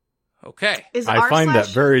 okay. I find that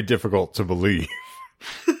very difficult to believe.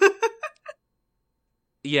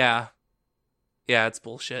 Yeah, it's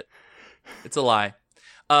bullshit. It's a lie.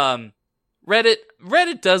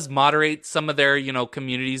 Reddit does moderate some of their,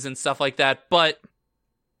 communities and stuff like that, but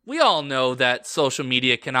we all know that social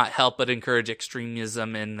media cannot help but encourage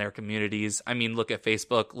extremism in their communities. I mean, look at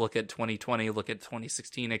Facebook, look at 2020, look at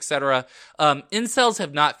 2016, etc. Incels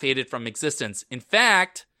have not faded from existence. In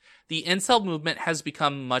fact, the incel movement has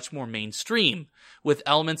become much more mainstream, with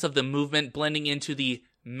elements of the movement blending into the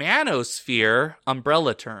Manosphere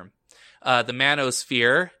umbrella term. The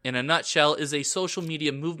Manosphere, in a nutshell, is a social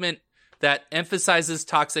media movement that emphasizes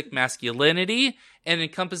toxic masculinity and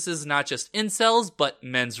encompasses not just incels, but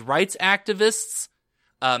men's rights activists,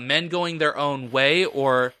 men going their own way,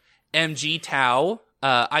 or MGTOW,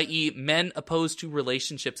 i.e. men opposed to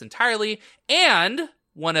relationships entirely, and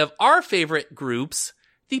one of our favorite groups,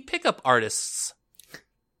 the pickup artists.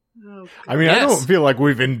 I mean, yes. I don't feel like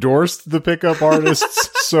we've endorsed the pickup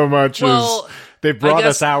artists so much as they've brought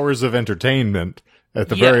us hours of entertainment, at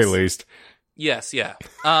the very least. Yes, yeah.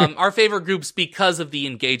 Our favorite groups because of the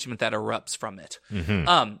engagement that erupts from it.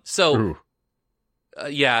 Mm-hmm.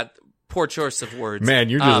 Poor choice of words. Man,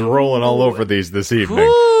 you're just rolling all over these this evening.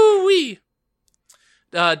 Woo-wee.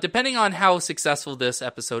 Depending on how successful this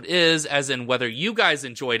episode is, as in whether you guys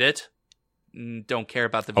enjoyed it, don't care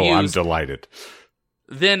about the views. Oh, I'm delighted.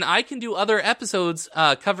 Then I can do other episodes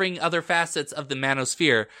covering other facets of the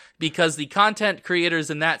Manosphere, because the content creators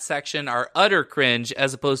in that section are utter cringe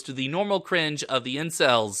as opposed to the normal cringe of the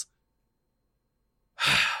incels.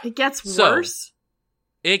 It gets worse?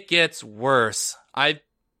 It gets worse. I've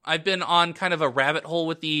been on kind of a rabbit hole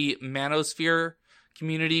with the Manosphere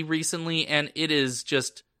community recently, and it is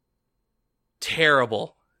just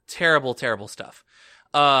terrible. Terrible, terrible stuff.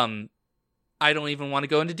 I don't even want to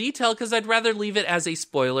go into detail because I'd rather leave it as a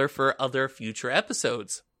spoiler for other future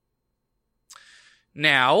episodes.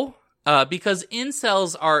 Now, because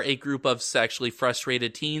incels are a group of sexually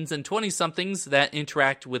frustrated teens and 20-somethings that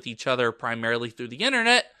interact with each other primarily through the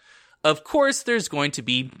internet, of course there's going to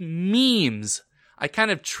be memes. I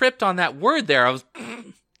kind of tripped on that word there. I was...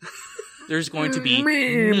 There's going to be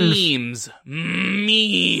memes.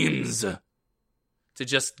 Memes. to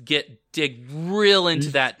just dig real into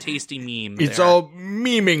that tasty meme. It's all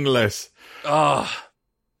meaningless. Ugh.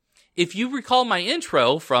 If you recall my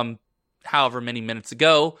intro from however many minutes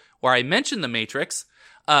ago, where I mentioned the Matrix,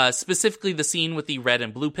 specifically the scene with the red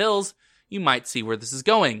and blue pills, you might see where this is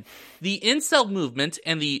going. The incel movement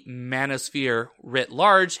and the Manosphere writ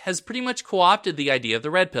large has pretty much co-opted the idea of the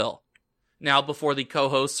red pill. Now, before the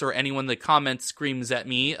co-hosts or anyone in the comments screams at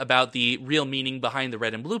me about the real meaning behind the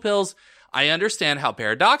red and blue pills, I understand how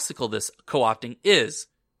paradoxical this co-opting is.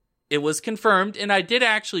 It was confirmed, and I did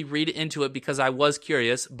actually read into it because I was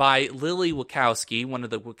curious, by Lily Wachowski, one of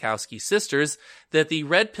the Wachowski sisters, that the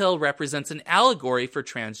red pill represents an allegory for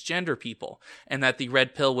transgender people, and that the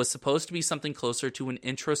red pill was supposed to be something closer to an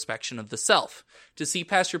introspection of the self, to see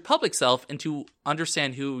past your public self and to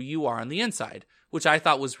understand who you are on the inside, which I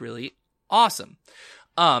thought was really awesome.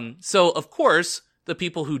 So, of course, the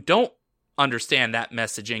people who don't understand that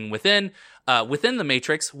messaging within the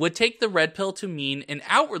Matrix would take the red pill to mean an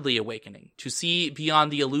outwardly awakening, to see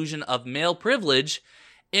beyond the illusion of male privilege,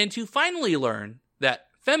 and to finally learn that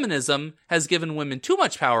feminism has given women too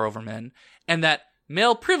much power over men, and that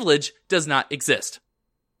male privilege does not exist.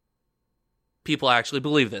 People actually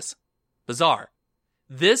believe this. Bizarre.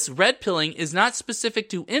 This red pilling is not specific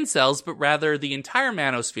to incels, but rather the entire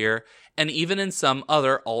manosphere, and even in some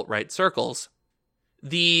other alt-right circles.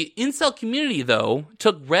 The incel community, though,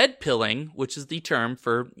 took red pilling, which is the term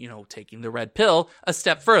for, taking the red pill, a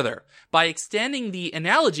step further, by extending the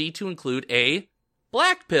analogy to include a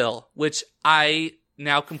black pill, which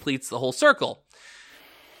now completes the whole circle.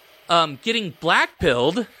 Getting black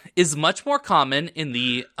pilled is much more common in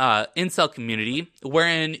the incel community,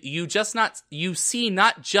 wherein you see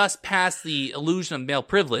not just past the illusion of male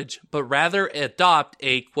privilege, but rather adopt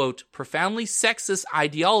a, quote, profoundly sexist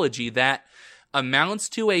ideology that amounts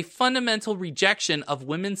to a fundamental rejection of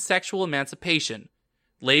women's sexual emancipation,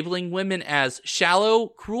 labeling women as shallow,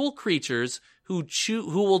 cruel creatures who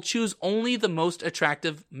will choose only the most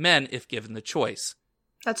attractive men if given the choice.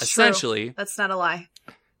 That's essentially true. That's not a lie.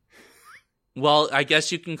 Well, I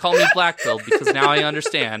guess you can call me black-pilled because now I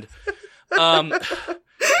understand. God,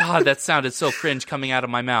 that sounded so cringe coming out of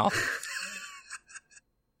my mouth.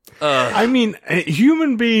 I mean,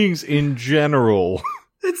 human beings in general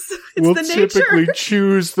it's will the nature. typically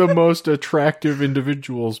choose the most attractive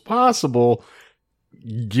individuals possible,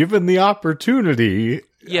 given the opportunity.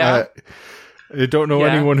 Yeah. I don't know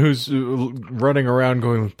anyone who's running around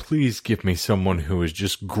going, please give me someone who is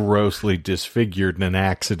just grossly disfigured in an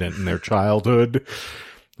accident in their childhood.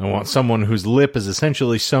 I want someone whose lip is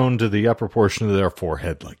essentially sewn to the upper portion of their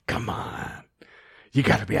forehead. Like, come on. You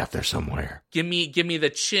gotta be out there somewhere. Give me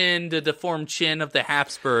the deformed chin of the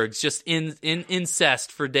Habsburgs, just in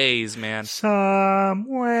incest for days, man.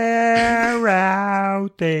 Somewhere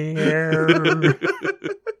out there.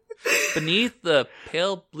 Beneath the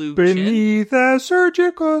pale blue Beneath chin. a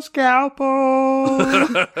surgical scalpel.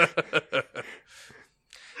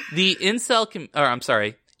 The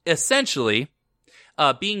incel, essentially,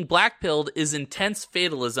 being black-pilled is intense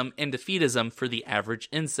fatalism and defeatism for the average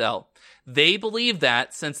incel. They believe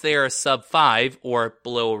that since they are a sub 5 or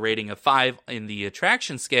below a rating of 5 in the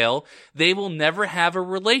attraction scale, they will never have a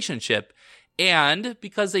relationship. And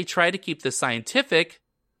because they try to keep this scientific,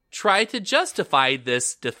 try to justify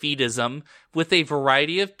this defeatism with a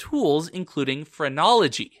variety of tools, including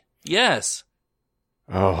phrenology. Yes.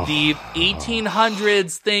 Oh. The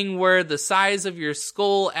 1800s thing where the size of your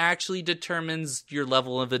skull actually determines your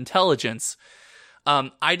level of intelligence.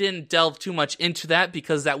 I didn't delve too much into that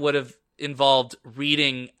because that would have involved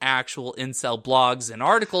reading actual incel blogs and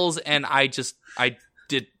articles, and I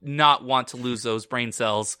did not want to lose those brain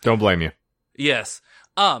cells. Don't blame you. Yes.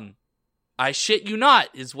 I shit you not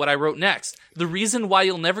is what I wrote next. The reason why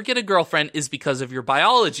you'll never get a girlfriend is because of your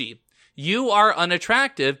biology. You are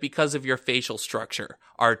unattractive because of your facial structure.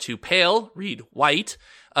 Are too pale, read white,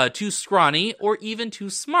 too scrawny, or even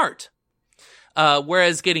too smart.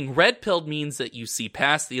 Whereas getting red-pilled means that you see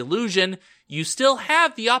past the illusion, you still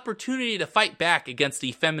have the opportunity to fight back against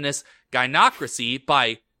the feminist gynocracy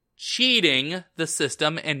by cheating the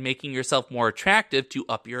system and making yourself more attractive to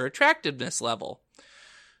up your attractiveness level.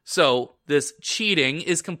 So this cheating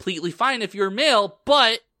is completely fine if you're male,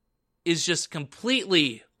 but is just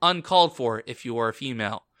completely uncalled for if you are a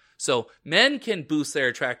female. So men can boost their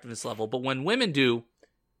attractiveness level, but when women do,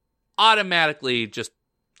 automatically just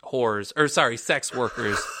sex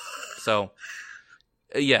workers. So,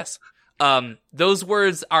 yes. Those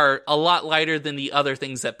words are a lot lighter than the other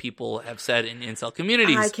things that people have said in incel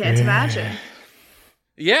communities. I can't imagine.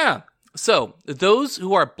 Yeah. So, those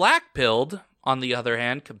who are black-pilled on the other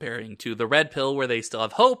hand, comparing to the red pill where they still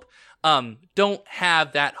have hope, don't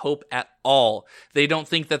have that hope at all. They don't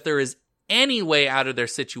think that there is any way out of their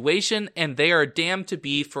situation, and they are damned to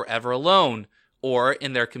be forever alone, or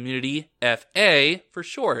in their community, FA for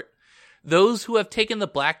short. Those who have taken the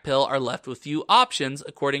black pill are left with few options,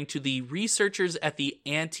 according to the researchers at the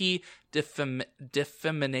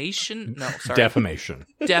Defamation. I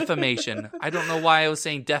don't know why I was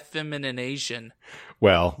saying defemination.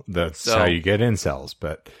 Well, that's how you get incels,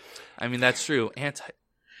 but I mean that's true.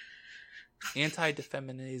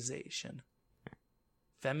 Anti-defeminization.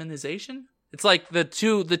 Feminization? It's like the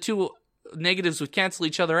two negatives would cancel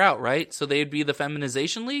each other out, right? So they'd be the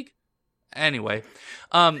Feminization League? Anyway,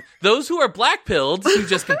 those who are black-pilled, who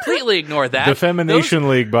just completely ignore that. The Feminization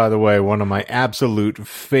League, by the way, one of my absolute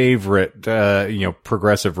favorite,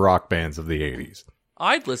 progressive rock bands of the 80s.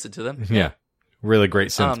 I'd listen to them. Yeah. Really great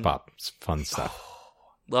synth pop. It's fun stuff.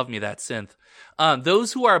 Love me that synth.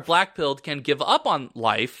 Those who are black-pilled can give up on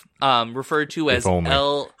life, referred to as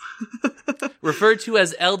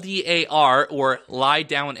LDAR, or lie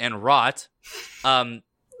down and rot.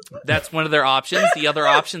 That's one of their options. The other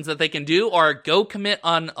options that they can do are go commit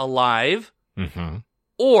unalive,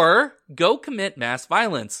 or go commit mass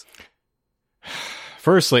violence.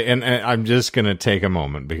 Firstly, and I'm just going to take a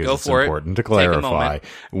moment because it's important to clarify.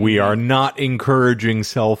 We are not encouraging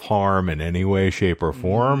self-harm in any way, shape, or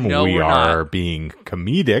form. No, we are not being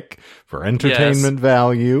comedic for entertainment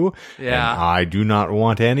value. Yeah. And I do not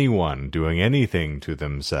want anyone doing anything to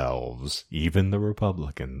themselves, even the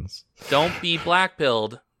Republicans. Don't be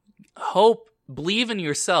black-pilled. Believe in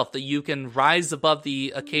yourself that you can rise above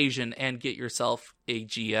the occasion and get yourself a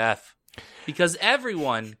GF. Because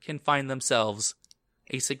everyone can find themselves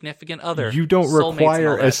a significant other. You don't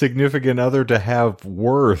require a significant other to have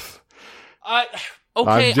worth.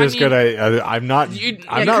 Okay, I'm not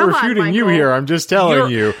refuting you here. I'm just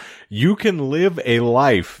telling you. You can live a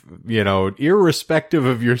life, irrespective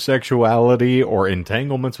of your sexuality or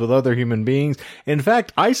entanglements with other human beings. In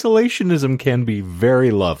fact, isolationism can be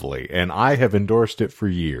very lovely, and I have endorsed it for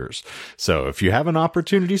years. So if you have an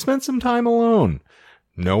opportunity, spend some time alone.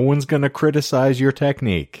 No one's going to criticize your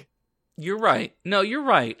technique. You're right. No, you're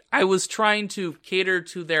right. I was trying to cater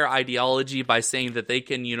to their ideology by saying that they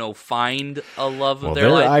can, find a love of their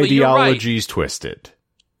life. Their ideology's twisted.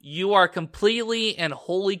 You are completely and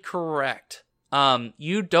wholly correct.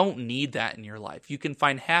 You don't need that in your life. You can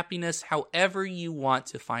find happiness however you want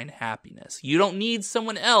to find happiness. You don't need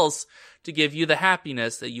someone else to give you the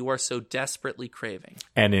happiness that you are so desperately craving.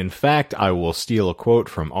 And in fact, I will steal a quote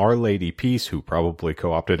from Our Lady Peace, who probably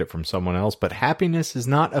co-opted it from someone else, but happiness is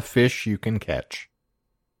not a fish you can catch.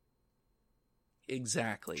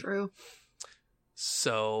 Exactly. True.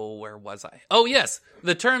 So, where was I? Oh, yes.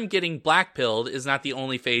 The term getting black-pilled is not the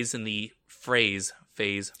only phase in the phrase.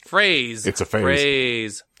 It's a phase.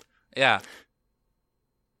 Phrase. Yeah.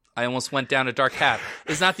 I almost went down a dark path.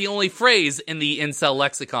 It's not the only phrase in the incel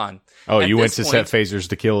lexicon. Oh, you went to set phasers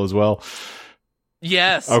to kill as well?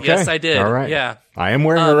 Yes. Okay. Yes, I did. All right. Yeah. I am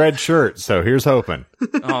wearing a red shirt, so here's hoping.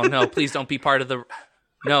 Oh, no. Please don't be part of the...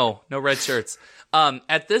 No red shirts.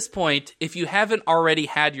 At this point, if you haven't already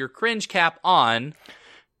had your cringe cap on,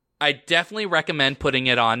 I definitely recommend putting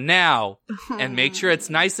it on now. And make sure it's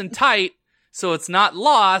nice and tight so it's not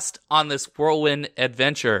lost on this whirlwind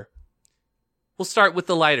adventure. We'll start with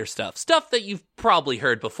the lighter stuff. Stuff that you've probably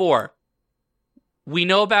heard before. We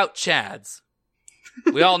know about Chads.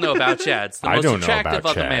 We all know about Chads. The most attractive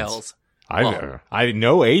of the males. I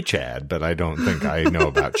know a Chad, but I don't think I know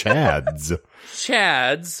about Chads.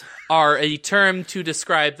 Chads are a term to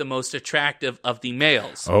describe the most attractive of the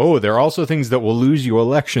males. Oh, there are also things that will lose you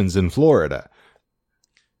elections in Florida.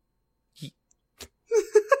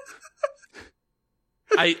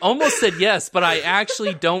 I almost said yes, but I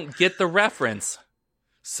actually don't get the reference.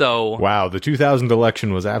 So wow, the 2000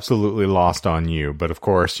 election was absolutely lost on you, but of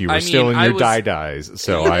course you were still in your dyes,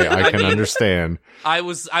 so I can understand. I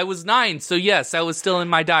was 9, so yes, I was still in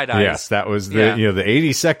my dyes. Yes, that was the the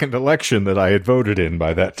 82nd election that I had voted in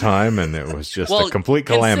by that time, and it was just a complete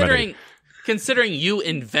calamity. Considering you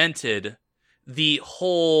invented the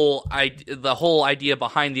whole idea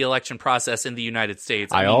behind the election process in the United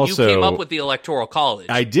States. I mean, you came up with the Electoral College.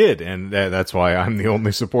 I did, and that's why I'm the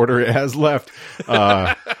only supporter it has left.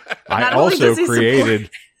 I also created...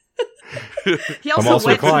 He also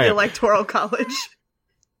went to the Electoral College.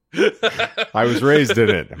 I was raised in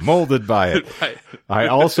it, molded by it. Right. I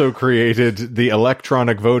also created the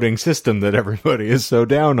electronic voting system that everybody is so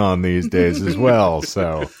down on these days as well,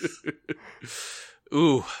 so...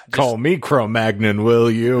 Ooh. Call me Cro-Magnon, will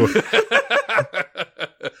you?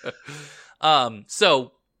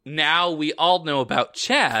 So now we all know about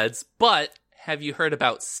Chads, but have you heard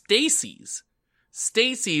about Stacy's?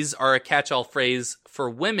 Stacy's are a catch-all phrase for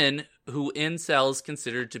women who incels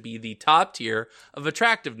consider to be the top tier of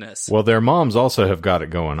attractiveness. Well, their moms also have got it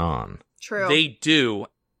going on. True. They do.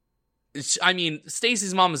 I mean,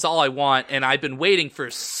 Stacy's mom is all I want, and I've been waiting for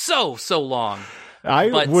so long.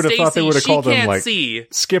 I would have thought they would have called them like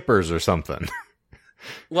skippers or something.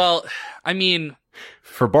 Well, I mean,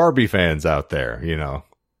 for Barbie fans out there, you know,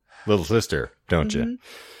 little sister, don't you?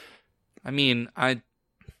 I mean, I'm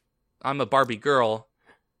a Barbie girl.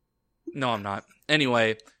 No, I'm not.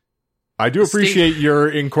 Anyway, I do appreciate your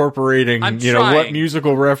incorporating, you know, what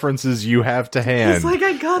musical references you have to hand. It's like,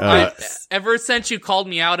 I got this. Ever since you called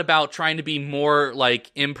me out about trying to be more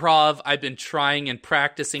like improv, I've been trying and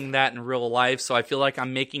practicing that in real life, so I feel like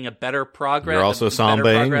I'm making a better progress. You're also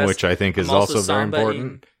sambaing, which I think is also very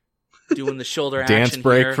important. Doing the shoulder dance action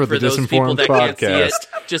break here. for the those Disinformed people that podcast. Can't see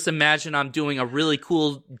it, just imagine I'm doing a really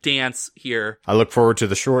cool dance here. I look forward to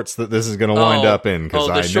the shorts that this is going to wind up in, because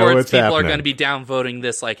I know it's happening. People are going to be downvoting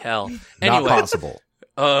this like hell. Anyway, not possible.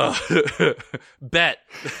 Bet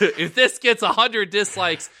if this gets 100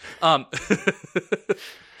 dislikes, I'm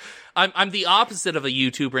the opposite of a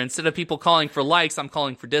YouTuber. Instead of people calling for likes, I'm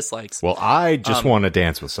calling for dislikes. Well, I just want to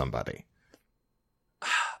dance with somebody.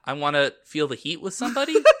 I want to feel the heat with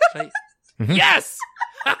somebody. Yes.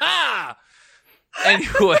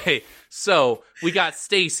 Anyway, so we got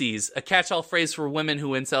Stacy's, a catch-all phrase for women who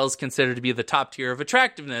incels consider to be the top tier of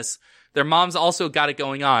attractiveness. Their moms also got it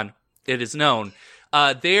going on. It is known.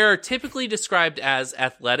 They are typically described as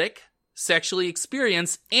athletic, sexually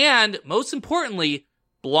experienced, and most importantly,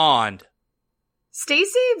 blonde.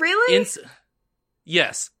 Stacy, really?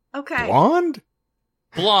 Yes. Okay.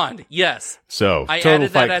 Blonde, yes. So, I total added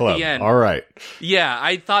that Fight at Club. the end. All right. Yeah,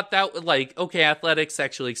 I thought that would, like, okay, athletic,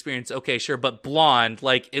 sexually experienced, okay, sure, but blonde,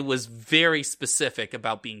 like, it was very specific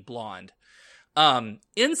about being blonde.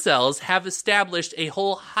 Incels have established a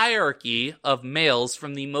whole hierarchy of males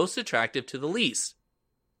from the most attractive to the least.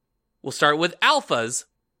 We'll start with alphas.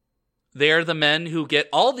 They are the men who get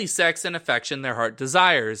all the sex and affection their heart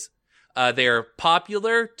desires. They are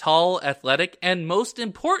popular, tall, athletic, and most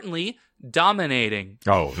importantly, dominating.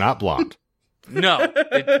 Oh, not blonde. No.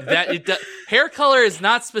 Hair color is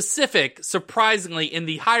not specific, surprisingly, in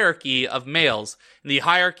the hierarchy of males. In the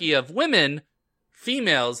hierarchy of women,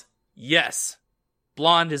 females, yes.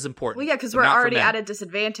 Blonde is important. Well, yeah, because we're already at a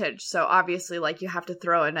disadvantage, so obviously, like, you have to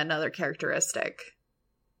throw in another characteristic.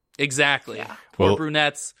 Exactly. Yeah. Or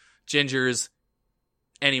brunettes, gingers,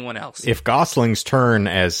 anyone else. If Gosling's turn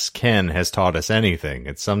as Ken has taught us anything,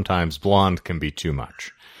 it's sometimes blonde can be too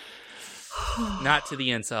much. Not to the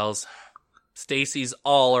incels. Stacy's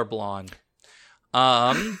all are blonde.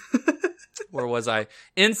 Where was I?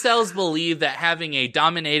 Incels believe that having a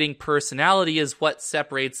dominating personality is what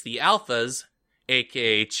separates the alphas,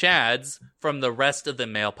 aka Chads, from the rest of the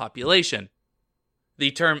male population.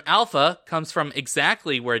 The term alpha comes from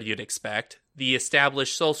exactly where you'd expect, the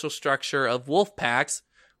established social structure of wolf packs,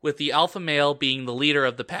 with the alpha male being the leader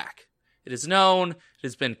of the pack. It is known, it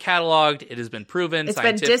has been cataloged, it has been proven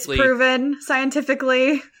scientifically. It's been disproven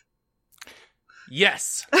scientifically.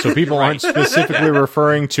 Yes. So people aren't specifically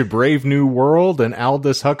referring to Brave New World and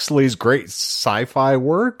Aldous Huxley's great sci-fi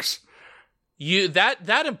works?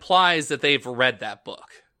 That implies that they've read that book.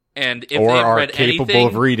 And if they've are read capable anything,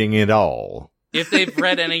 of reading it all. If they've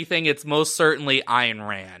read anything, it's most certainly Ayn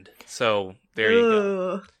Rand. So there you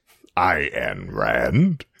go. Ayn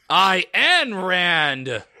Rand. Ayn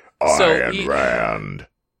Rand. Ayn Rand.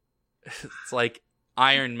 It's like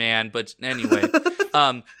Iron Man, but anyway.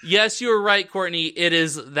 Yes, you were right, Courtney.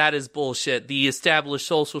 That is bullshit. The established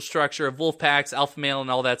social structure of wolf packs, alpha male,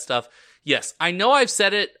 and all that stuff. Yes, I know I've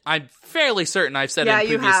said it. I'm fairly certain I've said it in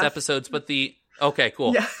previous episodes, but okay,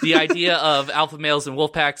 cool. Yeah. The idea of alpha males and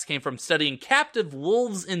wolf packs came from studying captive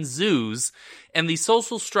wolves in zoos, and the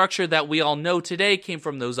social structure that we all know today came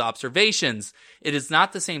from those observations. It is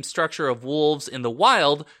not the same structure of wolves in the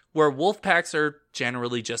wild, where wolf packs are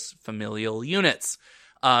generally just familial units.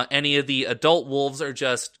 Any of the adult wolves are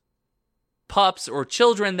just pups or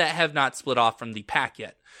children that have not split off from the pack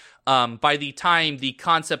yet. By the time the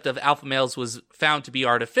concept of alpha males was found to be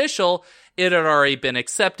artificial, it had already been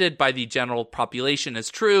accepted by the general population as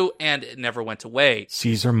true, and it never went away.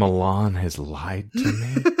 Caesar Milan has lied to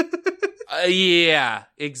me? Yeah,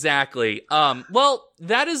 exactly. Well,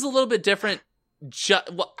 that is a little bit different.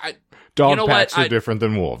 Dog packs are different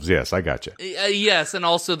than wolves. Yes, I gotcha. Yes, and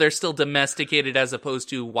also they're still domesticated as opposed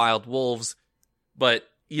to wild wolves. But,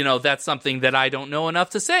 that's something that I don't know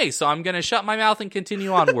enough to say, so I'm going to shut my mouth and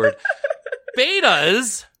continue onward.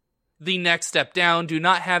 Betas the next step down do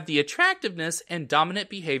not have the attractiveness and dominant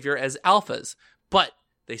behavior as alphas, but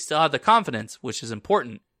they still have the confidence, which is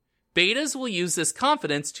important. Betas will use this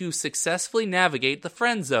confidence to successfully navigate the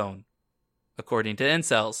friend zone. According to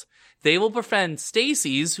incels, they will befriend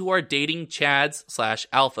Stacies who are dating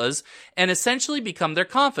Chads/alphas and essentially become their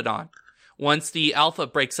confidant. Once the alpha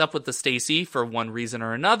breaks up with the Stacy for one reason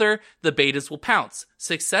or another, the betas will pounce,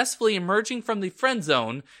 successfully emerging from the friend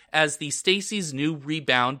zone as the Stacy's new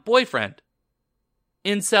rebound boyfriend.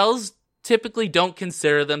 Incels typically don't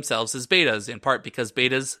consider themselves as betas, in part because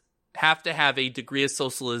betas have to have a degree of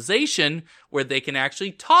socialization where they can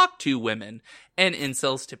actually talk to women, and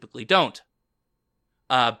incels typically don't.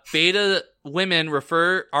 Beta women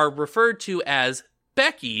are referred to as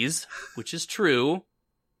Beckies, which is true,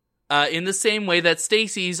 in the same way that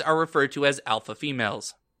Stacy's are referred to as alpha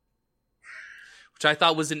females. Which I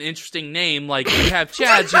thought was an interesting name. Like, you have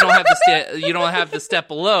Chads, you don't have the step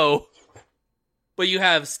below, but you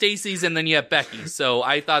have Stacy's and then you have Beckies. So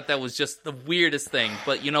I thought that was just the weirdest thing.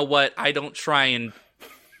 But you know what? I don't try and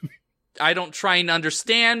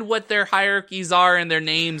understand what their hierarchies are and their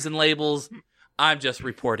names and labels. I'm just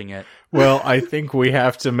reporting it. Well, I think we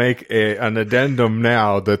have to make an addendum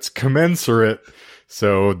now that's commensurate.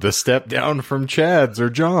 So the step down from Chads or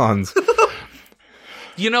Johns.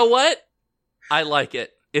 You know what? I like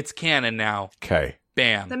it. It's canon now. Okay.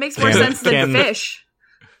 Bam. That makes more sense than fish.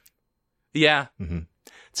 Yeah. Mm-hmm.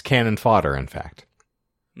 It's cannon fodder, in fact.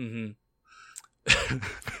 Mm-hmm.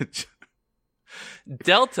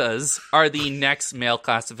 Deltas are the next male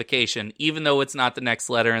classification, even though it's not the next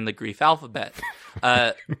letter in the Greek alphabet.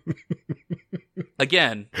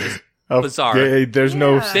 Again, bizarre. There's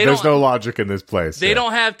no logic in this place. They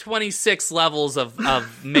don't have 26 levels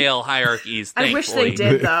of male hierarchies. I wish they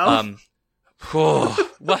did, though.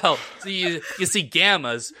 Well, so you see,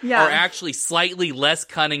 gammas are actually slightly less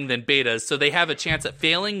cunning than betas, so they have a chance at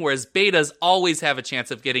failing, whereas betas always have a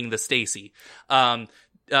chance of getting the Stacy.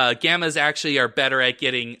 Gammas actually are better at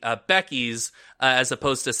getting Beckies as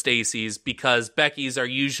opposed to Stacy's, because Beckies are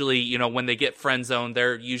usually, when they get friend zoned,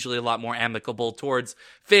 they're usually a lot more amicable towards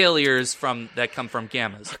failures that come from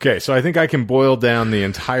gammas. Okay, so I think I can boil down the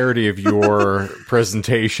entirety of your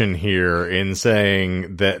presentation here in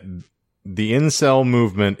saying that the incel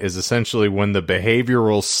movement is essentially when the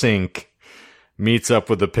behavioral sink meets up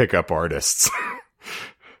with the pickup artists.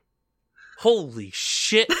 Holy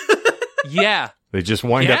shit. Yeah. They just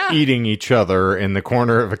wind up eating each other in the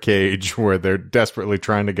corner of a cage where they're desperately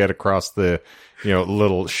trying to get across the,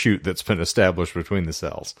 little chute that's been established between the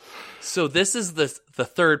cells. So this is the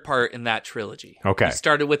third part in that trilogy. Okay. We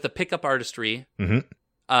started with the pickup artistry.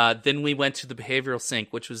 Mm-hmm. Then we went to the behavioral sink,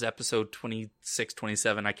 which was episode 26,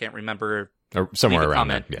 27. I can't remember. Or somewhere around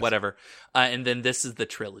there. Yes. Whatever. And then this is the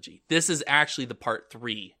trilogy. This is actually the part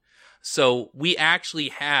 3. So we actually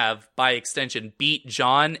have, by extension, beat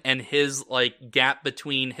John and his gap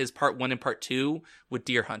between his part 1 and part 2 with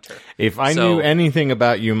Deer Hunter. If I knew anything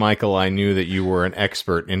about you, Michael, I knew that you were an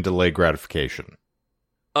expert in delay gratification.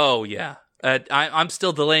 Oh, yeah. I'm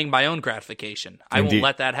still delaying my own gratification. I won't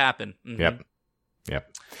let that happen. Mm-hmm.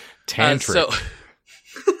 Yep. Tantric.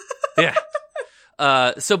 Yeah.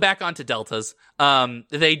 So back onto deltas.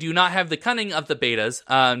 They do not have the cunning of the betas,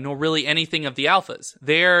 nor really anything of the alphas.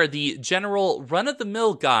 They're the general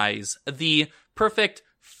run-of-the-mill guys, the perfect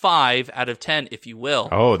 5 out of 10, if you will.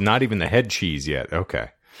 Oh, not even the head cheese yet. Okay.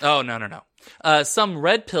 Oh, no. Some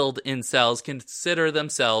red-pilled incels consider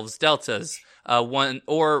themselves deltas,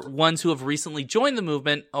 ones who have recently joined the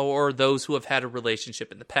movement, or those who have had a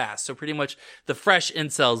relationship in the past. So pretty much the fresh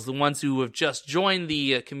incels, the ones who have just joined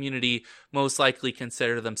the community, most likely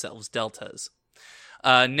consider themselves deltas.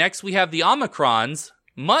 Next, we have the Omicrons,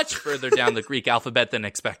 much further down the Greek alphabet than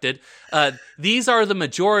expected. These are the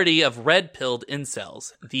majority of red-pilled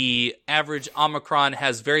incels. The average Omicron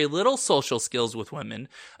has very little social skills with women,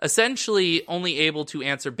 essentially only able to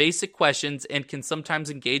answer basic questions, and can sometimes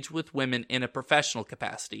engage with women in a professional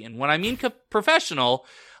capacity. And when I mean professional,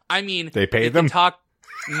 I mean they pay them.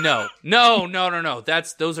 No.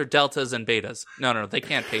 Those are deltas and betas. No, they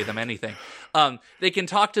can't pay them anything. They can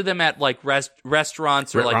talk to them at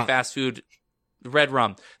restaurants or fast food. Red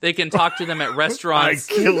rum. They can talk to them at restaurants.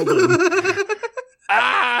 I killed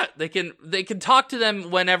him. They can talk to them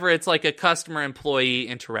whenever it's a customer-employee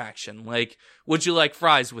interaction. Would you like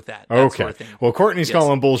fries with that? Okay. Sort of thing. Well, Courtney's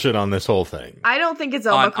calling bullshit on this whole thing. I don't think it's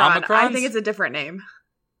Omicron. I think it's a different name.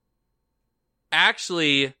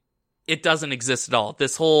 Actually, it doesn't exist at all.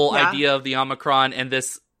 This whole idea of the Omicron and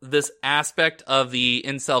this aspect of the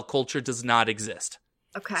incel culture does not exist.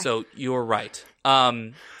 Okay. So you're right.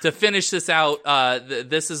 To finish this out,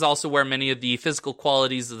 this is also where many of the physical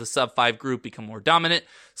qualities of the sub-5 group become more dominant.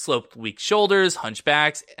 Sloped, weak shoulders,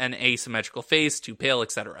 hunchbacks, an asymmetrical face, too pale,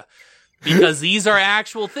 etc. Because these are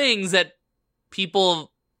actual things that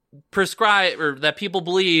people prescribe, or that people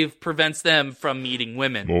believe prevents them from meeting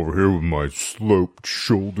women. Over here with my sloped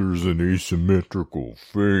shoulders and asymmetrical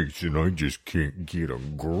face, and I just can't get a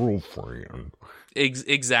girlfriend.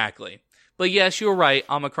 Exactly. But yes, you're right,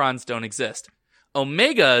 Omicrons don't exist.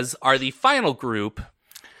 Omegas are the final group,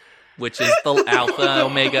 which is the alpha,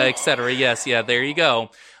 omega, etc. Yes, yeah, there you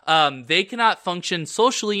go. They cannot function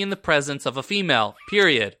socially in the presence of a female,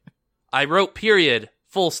 period. I wrote period,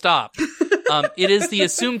 full stop. It is the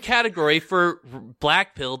assumed category for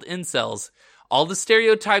black-pilled incels. All the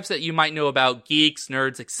stereotypes that you might know about geeks,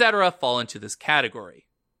 nerds, etc. fall into this category.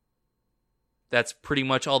 That's pretty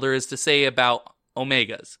much all there is to say about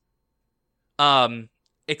omegas.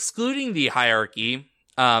 Excluding the hierarchy,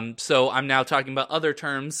 so I'm now talking about other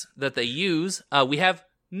terms that they use, we have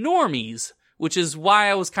normies, which is why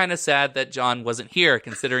I was kind of sad that John wasn't here,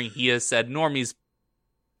 considering he has said normies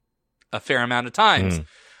a fair amount of times.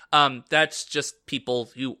 That's just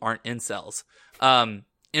people who aren't incels.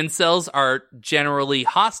 Incels are generally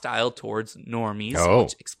hostile towards normies,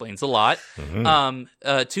 which explains a lot.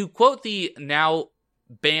 To quote the now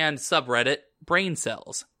banned subreddit, brain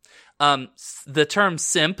cells. The term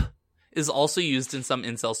simp is also used in some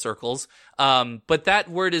incel circles, but that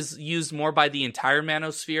word is used more by the entire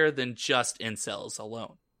manosphere than just incels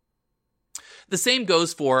alone. The same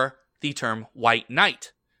goes for the term white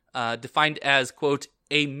knight, defined as, quote,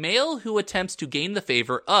 a male who attempts to gain the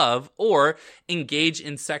favor of or engage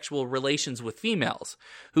in sexual relations with females,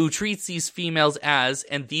 who treats these females as,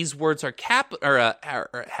 and these words are capitalized,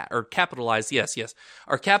 are capitalized,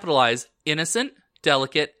 innocent,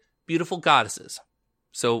 delicate, beautiful goddesses.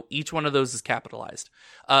 So each one of those is capitalized.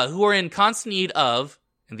 Who are in constant need of,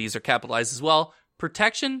 and these are capitalized as well,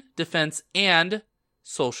 protection, defense, and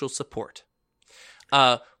social support.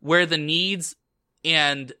 Where the needs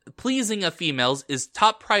and pleasing of females is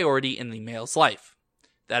top priority in the male's life.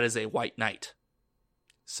 That is a white knight.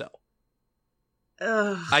 So.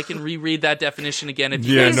 I can reread that definition again if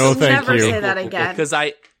you guys thank never you. Say that again. Because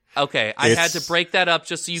I had to break that up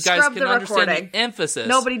just so you guys can understand the emphasis.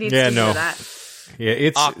 Nobody needs to hear that. Yeah,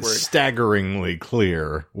 it's awkward. Staggeringly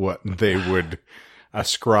clear what they would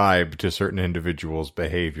ascribe to certain individuals'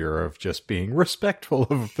 behavior of just being respectful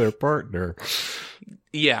of their partner.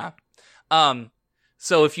 Yeah.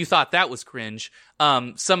 So if you thought that was cringe,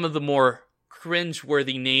 some of the more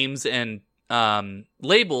cringe-worthy names and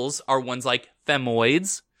labels are ones like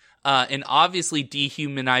femoids, an obviously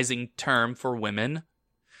dehumanizing term for women.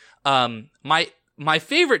 My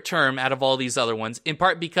favorite term out of all these other ones, in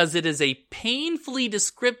part because it is a painfully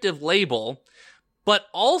descriptive label, but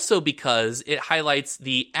also because it highlights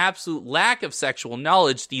the absolute lack of sexual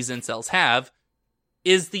knowledge these incels have,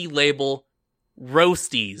 is the label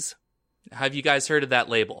roasties. Have you guys heard of that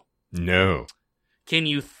label? No. Can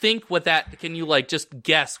you think what that, can you just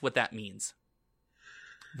guess what that means?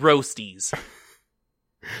 Roasties.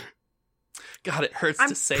 God, it hurts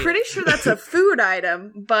to say I'm pretty sure that's a food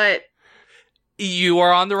item, but... You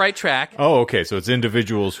are on the right track. Oh, okay, so it's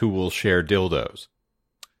individuals who will share dildos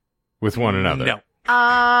with one another. No.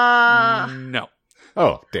 No.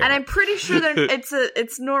 Oh, damn. And I'm pretty sure that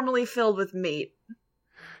it's normally filled with meat.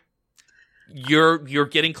 You're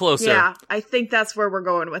getting closer. Yeah, I think that's where we're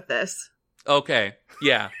going with this. Okay,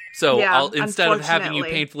 yeah. So yeah, instead of having you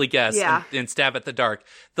painfully guess and stab at the dark,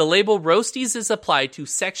 the label roasties is applied to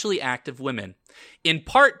sexually active women. In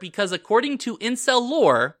part because according to incel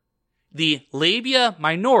lore, the labia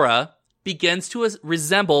minora begins to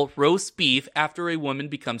resemble roast beef after a woman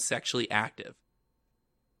becomes sexually active.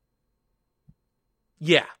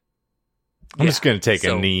 Yeah. I'm just going to take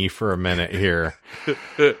a knee for a minute here.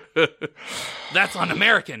 That's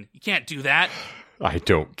un-American. You can't do that. I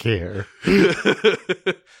don't care.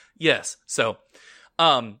 Yes. So,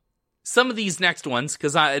 some of these next ones,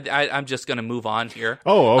 because I'm just going to move on here.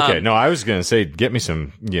 Oh, okay. No, I was going to say, get me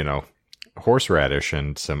some, horseradish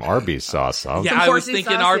and some Arby's sauce. Yeah, I was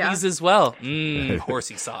thinking sauce, Arby's as well.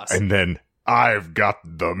 Horsey sauce. And then I've got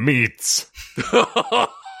the meats.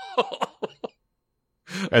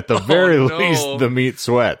 At the very least, the meat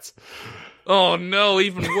sweats. Oh, no,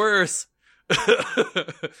 even worse.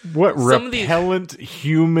 What repellent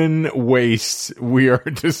human waste we are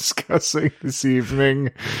discussing this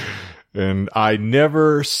evening. And I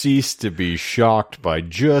never cease to be shocked by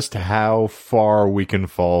just how far we can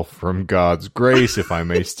fall from God's grace, if I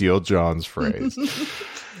may steal John's phrase.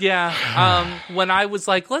 Yeah. When I was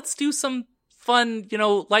like, let's do some fun,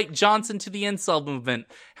 like Johnson to the incel movement.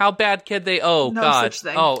 How bad could they? Oh, No God. such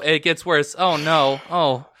thing. Oh, it gets worse. Oh, no.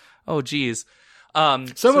 Oh, geez.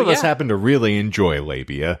 Some of us happen to really enjoy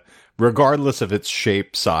labia, regardless of its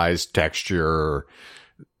shape, size, texture.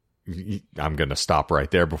 I'm going to stop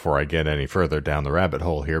right there before I get any further down the rabbit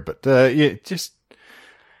hole here, but just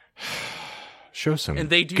show some and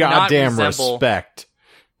they do goddamn not resemble, respect.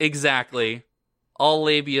 Exactly. All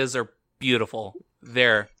labias are beautiful.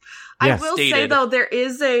 There. I will say, though, there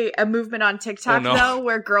is a movement on TikTok, though,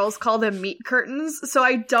 where girls call them meat curtains. So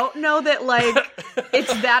I don't know that, like,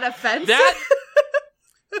 it's that offensive.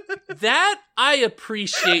 That I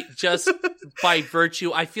appreciate just by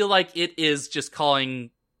virtue. I feel like it is just calling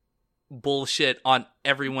bullshit on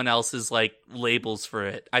everyone else's, like, labels for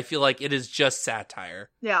it. I feel like it is just satire.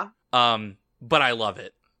 Yeah. But I love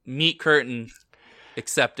it. Meat curtain,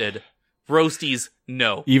 accepted. Roasties,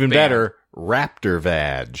 no. Even better, raptor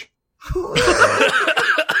vag.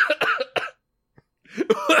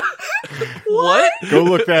 What? Go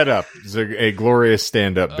look that up. It's a glorious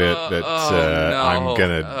stand-up bit that I'm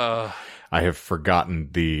gonna. I have forgotten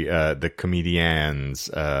the comedian's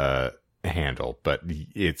handle, but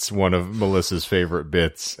it's one of Melissa's favorite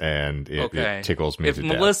bits, and it tickles me to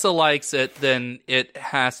death. If Melissa likes it, then it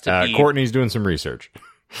has to be. Courtney's doing some research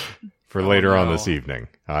for later on this evening.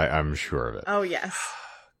 I'm sure of it. Oh yes.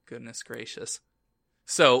 Goodness gracious.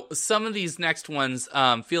 So some of these next ones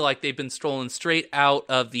feel like they've been stolen straight out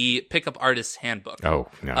of the Pickup Artist's Handbook. Oh,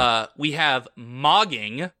 no. We have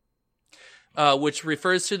mogging, which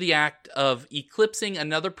refers to the act of eclipsing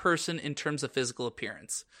another person in terms of physical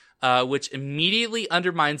appearance, which immediately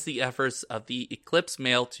undermines the efforts of the eclipsed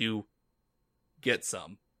male to get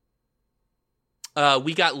some.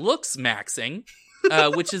 We got looks maxing,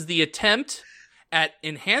 which is the attempt at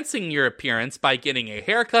enhancing your appearance by getting a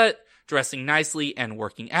haircut, dressing nicely, and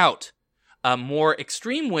working out. More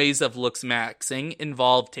extreme ways of looks maxing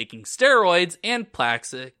involve taking steroids and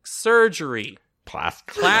plastic surgery.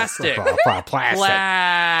 Plastic.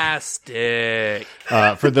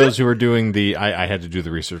 For those who are doing I had to do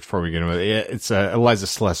the research before we get into it. It's Eliza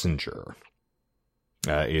Schlesinger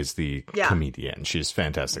is the comedian. She's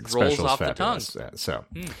fantastic. Rolls Special off fabulous. the tongue. So.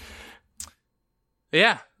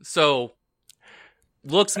 Yeah, so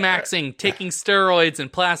looks maxing, taking steroids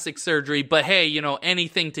and plastic surgery, but hey,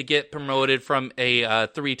 anything to get promoted from a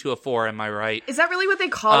 3 to a 4, am I right? Is that really what they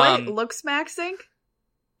call it? Looks maxing?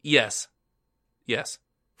 Yes.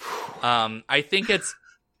 I think it's,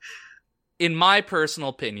 in my personal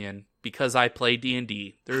opinion, because I play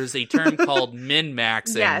D&D, there is a term called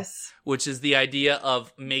min-maxing, which is the idea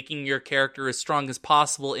of making your character as strong as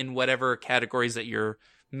possible in whatever categories that you're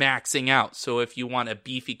maxing out. So if you want a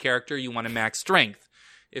beefy character, you want to max strength.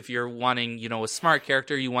 If you're wanting, a smart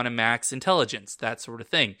character, you want to max intelligence, that sort of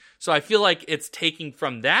thing. So I feel like it's taking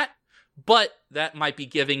from that, but that might be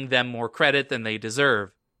giving them more credit than they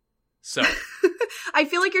deserve. So I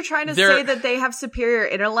feel like you're trying to say that they have superior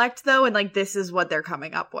intellect, though, and like this is what they're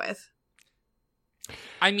coming up with.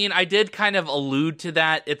 I mean, I did kind of allude to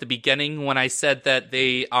that at the beginning when I said that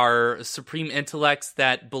they are supreme intellects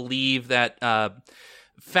that believe that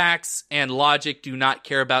facts and logic do not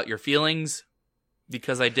care about your feelings,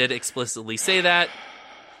 because I did explicitly say that.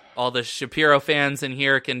 All the Shapiro fans in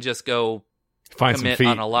here can just go find commit some feet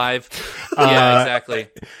on a live. Yeah, exactly.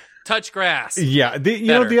 Touch grass. Yeah,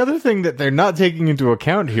 the other thing that they're not taking into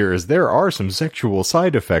account here is there are some sexual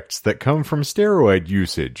side effects that come from steroid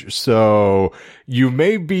usage. So you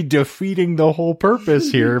may be defeating the whole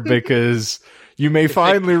purpose here because you may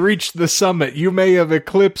finally reach the summit. You may have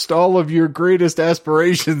eclipsed all of your greatest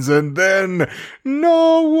aspirations, and then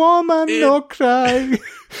no woman, no cry.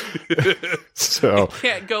 So it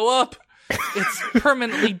can't go up. It's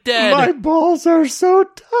permanently dead. My balls are so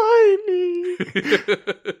tiny.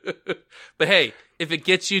 But hey, if it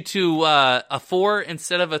gets you to a 4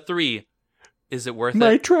 instead of a 3, is it worth it?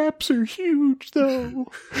 My traps are huge, though.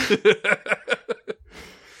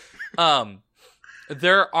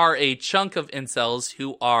 There are a chunk of incels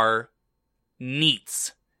who are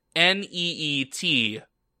neets. Neets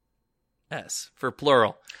for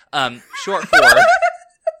plural. Short for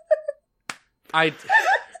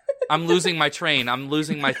I'm losing my train. I'm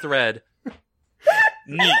losing my thread.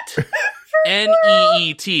 Neat.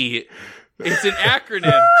 NEET. It's an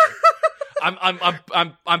acronym.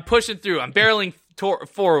 I'm pushing through. I'm barreling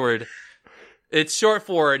forward. It's short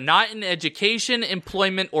for not in education,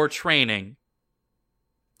 employment, or training.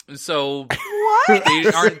 So what?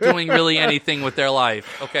 They aren't doing really anything with their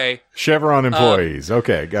life. Okay. Chevron employees.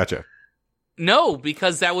 Okay, gotcha. No,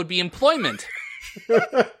 because that would be employment.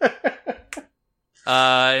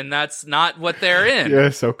 And that's not what they're in.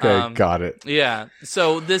 Yes, okay, got it. Yeah.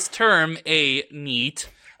 So this term, a NEET,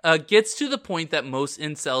 gets to the point that most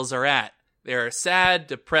incels are at. They're sad,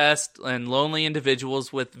 depressed, and lonely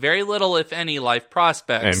individuals with very little, if any, life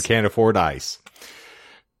prospects. And can't afford ice.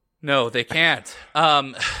 No, they can't.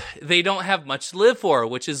 They don't have much to live for,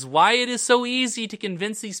 which is why it is so easy to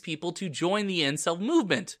convince these people to join the incel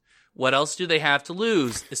movement. What else do they have to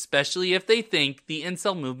lose, especially if they think the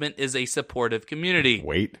incel movement is a supportive community?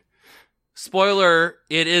 Wait. Spoiler,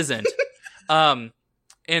 it isn't. And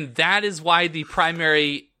that is why the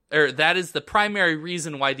primary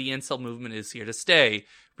reason why the incel movement is here to stay,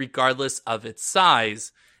 regardless of its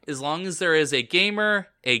size. As long as there is a gamer,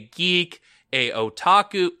 a geek, a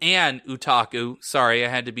otaku, sorry, I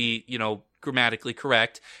had to be, grammatically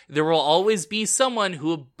correct, there will always be someone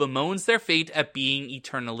who bemoans their fate at being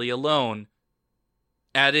eternally alone.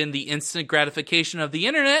 Add in the instant gratification of the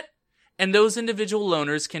internet, and those individual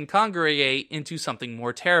loners can congregate into something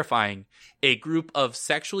more terrifying. A group of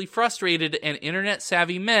sexually frustrated and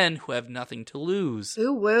internet-savvy men who have nothing to lose.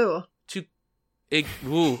 Ooh, woo.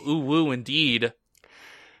 Ooh, woo, indeed.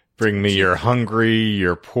 Bring me your hungry,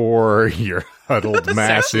 your poor, your huddled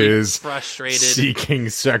masses, frustrated, seeking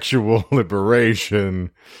sexual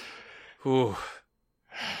liberation. Ooh.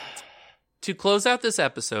 To close out this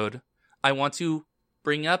episode, I want to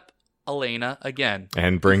bring up Elena again.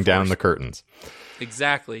 And bring down the curtains.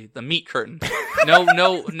 Exactly. The meat curtain.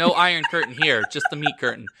 No iron curtain here. Just the meat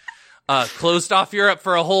curtain. Closed off Europe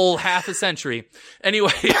for a whole half a century.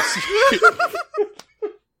 Anyways.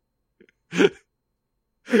 Sorry.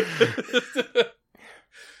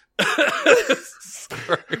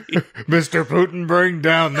 Mr. Putin, bring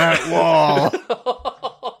down that wall.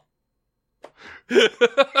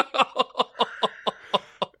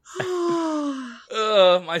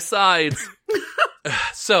 My sides.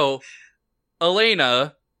 So,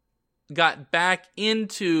 Elena got back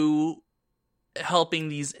into helping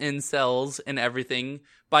these incels and everything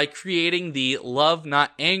by creating the Love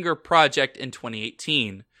Not Anger project in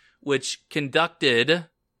 2018, which conducted,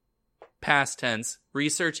 past tense,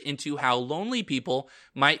 research into how lonely people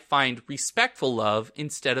might find respectful love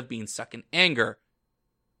instead of being stuck in anger.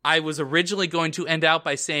 I was originally going to end out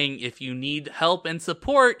by saying if you need help and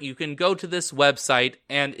support, you can go to this website,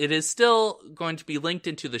 and it is still going to be linked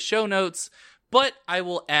into the show notes, but I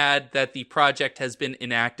will add that the project has been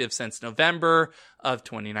inactive since November of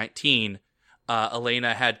 2019.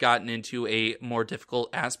 Elena had gotten into a more difficult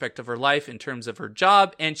aspect of her life in terms of her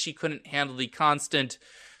job, and she couldn't handle the constant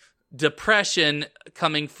depression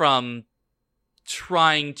coming from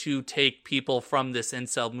trying to take people from this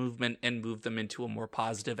incel movement and move them into a more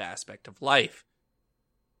positive aspect of life.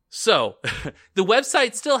 So, the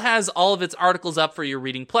website still has all of its articles up for your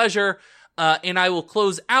reading pleasure, and I will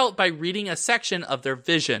close out by reading a section of their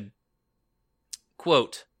vision.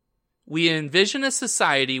 Quote, "We envision a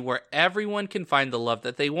society where everyone can find the love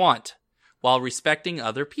that they want, while respecting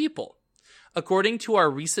other people. According to our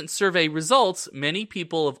recent survey results, many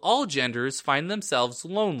people of all genders find themselves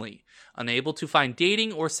lonely, unable to find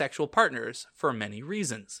dating or sexual partners for many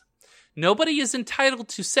reasons. Nobody is entitled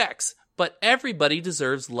to sex, but everybody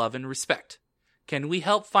deserves love and respect. Can we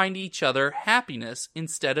help find each other happiness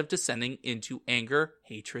instead of descending into anger,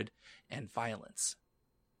 hatred, and violence?"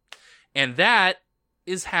 And that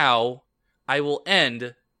is how I will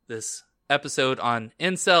end this episode on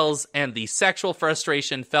incels and the sexual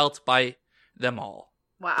frustration felt by them all.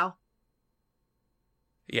 Wow.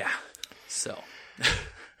 Yeah. So...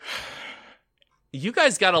 You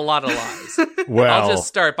guys got a lot of lies. Well, I'll just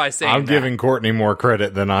start by saying I'm giving Courtney more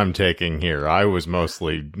credit than I'm taking here. I was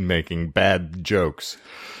mostly making bad jokes.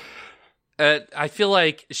 I feel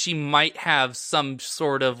like she might have some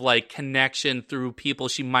sort of connection through people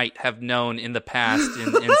she might have known in the past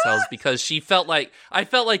in incels, because I felt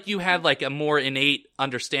like you had a more innate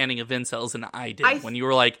understanding of incels than I did when you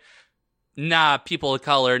were like, nah, people of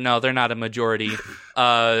color, no, they're not a majority.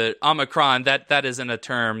 Omicron, that isn't a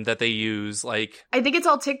term that they use. I think it's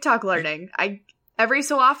all TikTok learning. Every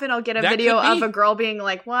so often I'll get a video of a girl being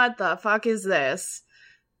like, what the fuck is this?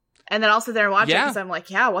 And then I'll sit there and watch it because I'm like,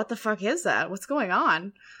 yeah, what the fuck is that? What's going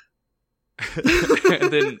on?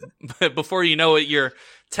 And then before you know it, you're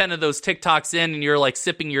 10 of those TikToks in and you're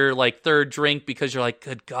sipping your third drink because you're like,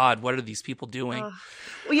 good God, what are these people doing?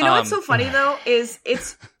 Well, you know what's so funny though is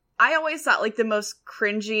I always thought the most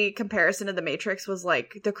cringy comparison to the Matrix was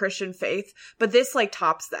the Christian faith, but this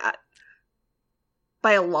tops that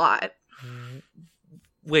by a lot.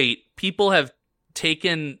 Wait, people have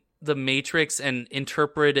taken the Matrix and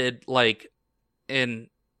interpreted an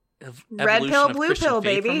red pill, blue pill,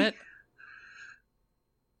 baby. from it?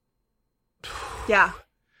 Yeah.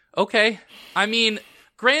 Okay. I mean,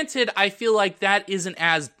 granted, I feel like that isn't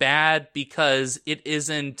as bad because it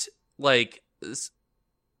isn't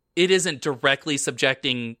directly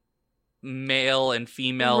subjecting male and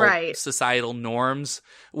female societal norms,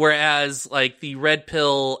 whereas like the red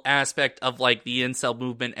pill aspect of like the incel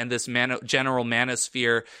movement and this general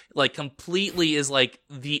manosphere like completely is like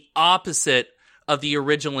the opposite of the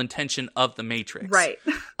original intention of the Matrix. Right.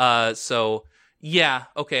 So yeah,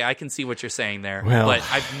 okay, I can see what you're saying there, well, but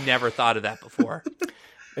I've never thought of that before.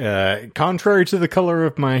 Contrary to the color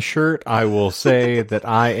of my shirt, I will say that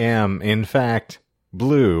I am in fact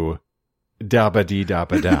blue. Dabba dee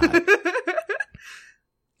dabba da.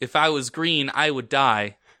 If I was green, I would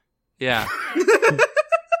die. Yeah.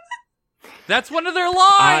 That's one of their lines.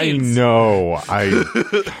 I know. I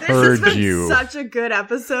heard This has been you. Such a good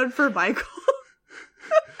episode for Michael.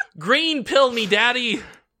 Green pill me, daddy.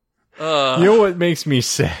 You know what makes me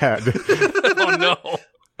sad? Oh no.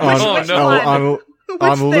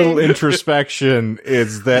 On a little introspection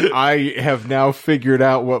is that I have now figured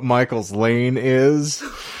out what Michael's lane is.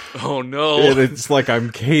 Oh no. And it's like I'm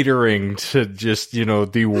catering to just,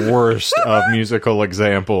 the worst of musical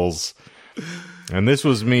examples. And this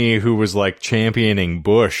was me who was like championing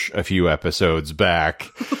Bush a few episodes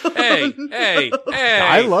back. Hey.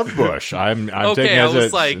 I love Bush. I'm okay, taking I as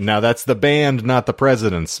was like, now that's the band, not the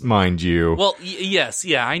president's, mind you. Well, yes,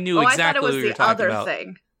 yeah, I knew exactly I thought it was what you were the talking other about.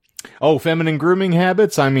 thing. Oh, feminine grooming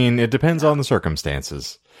habits? I mean, it depends on the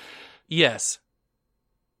circumstances. Yes.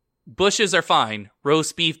 Bushes are fine.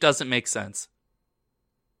 Roast beef doesn't make sense.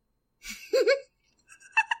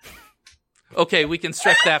 Okay, we can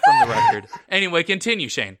strike that from the record. Anyway, continue,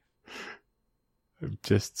 Shane. I'm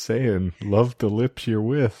just saying, love the lips you're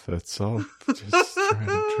with. That's all. Just trying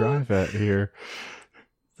to drive at here.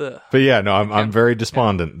 But yeah, no, I'm very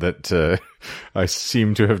despondent that I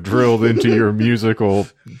seem to have drilled into your musical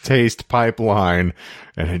taste pipeline,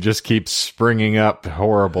 and it just keeps springing up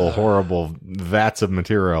horrible vats of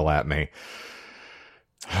material at me.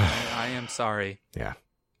 I am sorry. Yeah,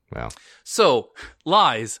 well. So,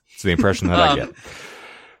 lies. It's the impression that I get.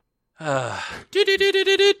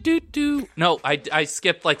 No, I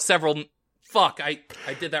skipped like several. Fuck, I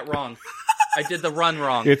did that wrong. I did the run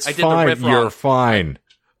wrong. It's I did fine. The riff wrong. You're fine.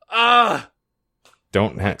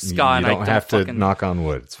 Don't you Scott, don't have to knock on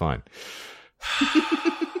wood. It's fine.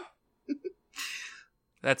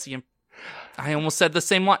 That's the. I almost said the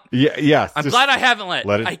same one. Yeah. I'm glad I haven't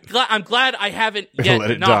I'm glad I haven't yet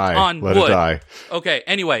let it knocked die. on let wood. It die. Okay.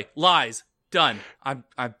 Anyway, lies done. I'm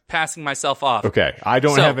passing myself off. Okay. I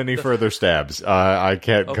don't have any further stabs. I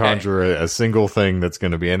can't conjure a single thing that's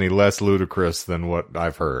going to be any less ludicrous than what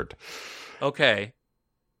I've heard. Okay.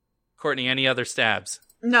 Courtney, any other stabs?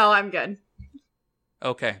 No, I'm good.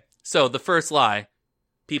 Okay. So the first lie.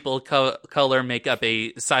 People of color make up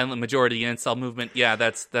a silent majority in incel movement. Yeah,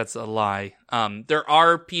 that's a lie. There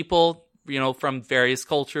are people, from various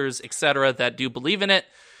cultures, etc., that do believe in it.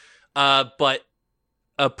 But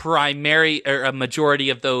a majority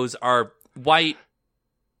of those are white,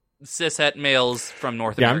 cishet males from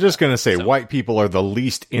North America. Yeah, I'm just going to say white people are the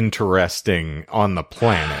least interesting on the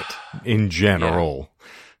planet in general. Yeah.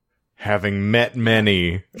 Having met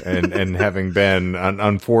many and having been an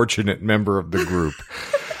unfortunate member of the group.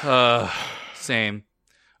 Same.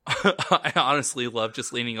 I honestly love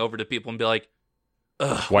just leaning over to people and be like,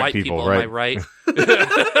 white people, right? Am I right?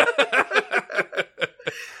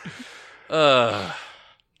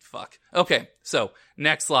 Fuck. Okay, so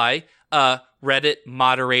next lie. Reddit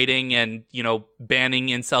moderating and, banning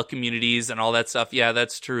incel communities and all that stuff. Yeah,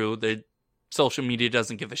 that's true. The social media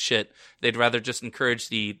doesn't give a shit. They'd rather just encourage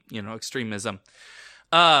the, extremism.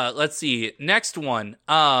 Let's see. Next one.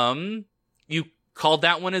 You called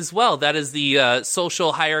that one as well. That is the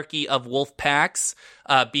social hierarchy of wolf packs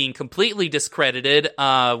being completely discredited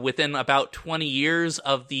within about 20 years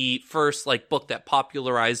of the first book that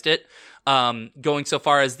popularized it. Going so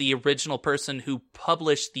far as the original person who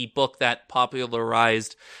published the book that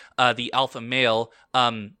popularized the alpha male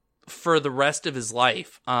for the rest of his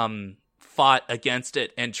life fought against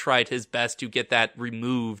it and tried his best to get that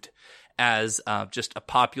removed as just a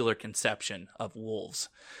popular conception of wolves.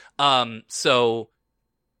 So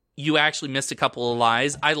you actually missed a couple of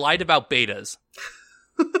lies. I lied about betas.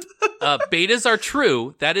 Betas are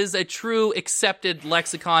true. That is a true accepted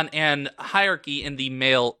lexicon and hierarchy in the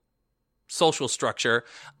male social structure.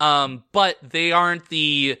 But they aren't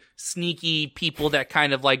the sneaky people that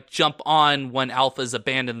kind of jump on when alphas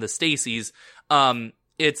abandon the Stacys.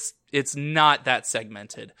 It's not that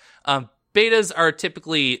segmented. Betas are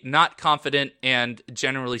typically not confident and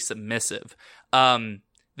generally submissive.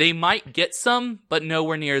 They They might get some, but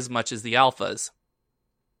nowhere near as much as the alphas.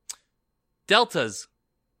 Deltas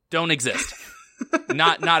don't exist.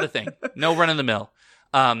 Not a thing. No run of the mill.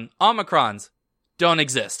 Omicrons don't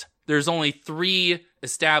exist. There's only 3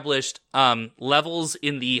 established levels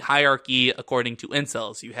in the hierarchy according to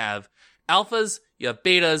incels. You have alphas, you have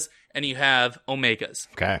betas, and you have omegas.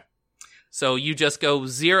 Okay. So you just go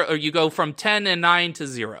 0, or you go from 10 and 9 to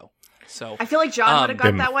 0. So I feel like John would have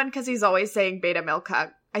got that one because he's always saying beta male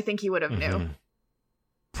cuck. I think he would have knew.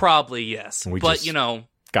 Probably yes, but you know,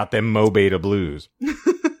 got them Mo Beta blues.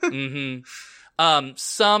 Some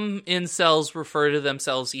incels refer to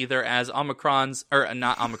themselves either as Omicrons, or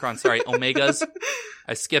not Omicrons, sorry, Omegas.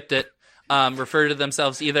 I skipped it. Refer to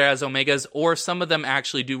themselves either as Omegas, or some of them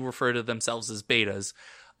actually do refer to themselves as Betas.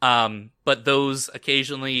 But those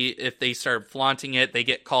occasionally, if they start flaunting it, they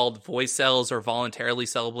get called voice cells or voluntarily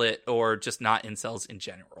celibate or just not incels in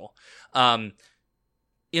general.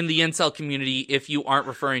 In the incel community, if you aren't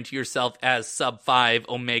referring to yourself as sub 5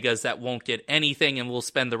 omegas that won't get anything and will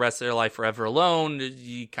spend the rest of their life forever alone,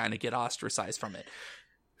 you kind of get ostracized from it.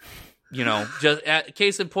 You know, just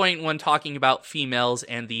case in point, when talking about females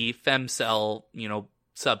and the femcel, you know,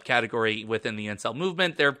 subcategory within the incel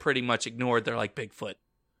movement, they're pretty much ignored. They're like Bigfoot,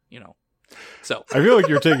 you know. So I feel like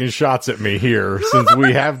you're taking shots at me here, since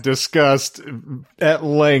we have discussed at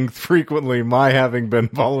length frequently my having been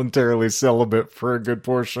voluntarily celibate for a good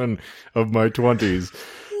portion of my 20s.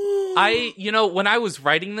 You know, when I was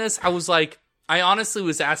writing this, I was like, I honestly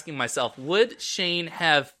was asking myself, would Shane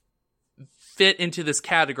have fit into this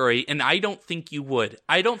category? And I don't think you would.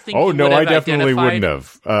 I don't think. Oh no, I definitely wouldn't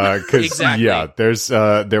have. Because exactly. Yeah,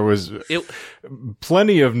 there was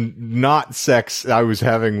plenty of not sex I was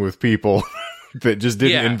having with people that just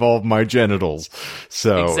didn't involve my genitals.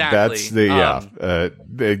 So exactly. That's the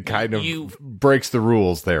it kind of breaks the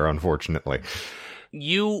rules there, unfortunately.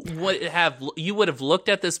 You would have looked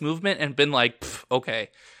at this movement and been like, okay,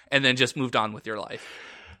 and then just moved on with your life.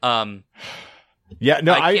 Yeah,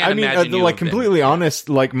 no, I mean, like, completely honest,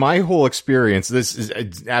 like, my whole experience, this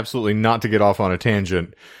is absolutely not to get off on a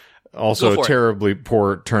tangent, also a terribly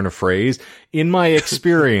poor turn of phrase. In my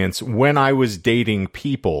experience, when I was dating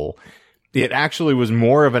people, it actually was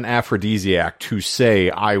more of an aphrodisiac to say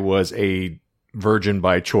I was a virgin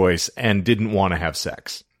by choice and didn't want to have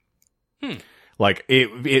sex. Like,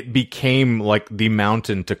 it became like the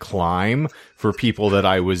mountain to climb for people that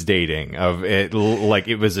I was dating. Of it, like,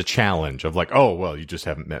 it was a challenge of like, oh, well, you just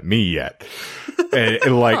haven't met me yet.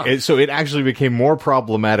 So it actually became more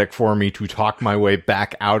problematic for me to talk my way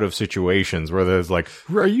back out of situations where there's like,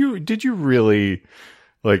 did you really,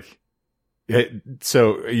 like,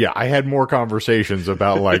 so yeah, I had more conversations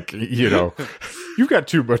about like, you know, you've got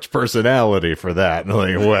too much personality for that. And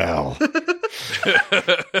I'm like, well,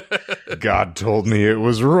 God told me it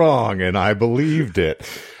was wrong and I believed it.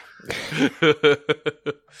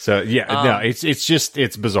 So yeah, no,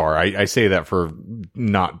 it's bizarre. I say that for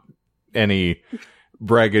not any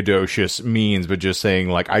braggadocious means, but just saying,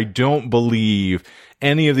 like, I don't believe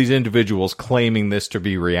any of these individuals claiming this to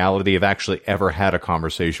be reality have actually ever had a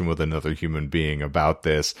conversation with another human being about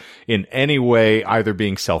this in any way, either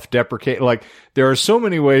being self-deprecating. Like, there are so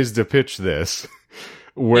many ways to pitch this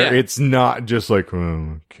where it's not just like,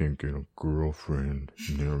 oh, I can't get a girlfriend,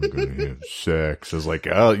 never gonna have sex. It's like,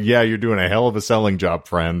 oh yeah, you're doing a hell of a selling job,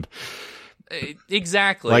 friend.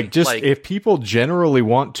 Exactly. Like, just if people generally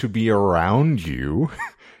want to be around you,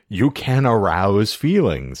 you can arouse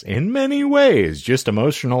feelings in many ways. Just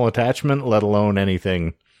emotional attachment, let alone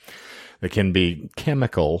anything that can be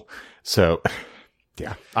chemical. So,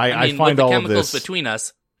 yeah, I find all of this between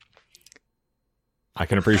us. I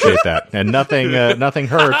can appreciate that, and nothing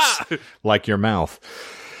hurts like your mouth.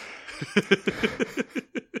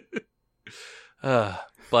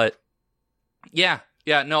 But yeah.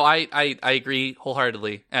 No, I agree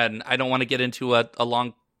wholeheartedly, and I don't want to get into a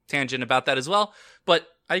long tangent about that as well. But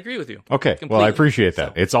I agree with you. Okay, completely. Well, I appreciate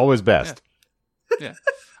that. So, it's always best. Yeah.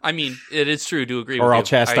 I mean, it is true to agree with you. Or I'll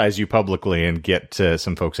chastise you publicly and get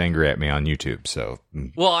some folks angry at me on YouTube. So,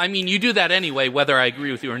 well, I mean, you do that anyway, whether I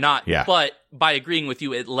agree with you or not. Yeah. But by agreeing with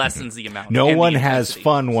you, it lessens the amount. No one has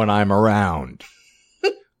fun when I'm around.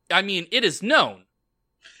 I mean, it is known,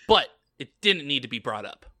 but it didn't need to be brought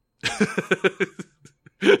up.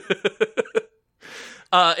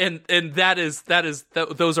 And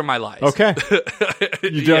those are my lies. Okay.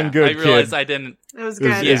 You done good, I realized kid. I didn't. It was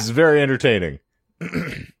good. It's very entertaining.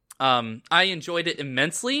 I enjoyed it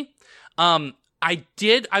immensely. I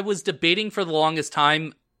was debating for the longest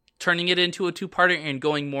time turning it into a two-parter and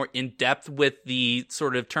going more in depth with the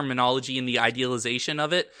sort of terminology and the idealization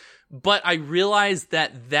of it, But I realized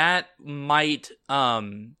that might,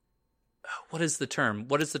 what is the term?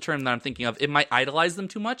 What is the term that I'm thinking of? It might idolize them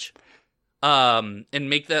too much, and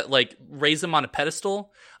make that, like, raise them on a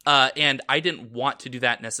pedestal. And I didn't want to do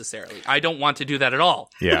that necessarily. I don't want to do that at all.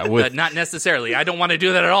 Yeah. Not necessarily. I don't want to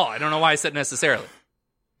do that at all. I don't know why I said necessarily.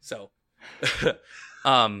 So,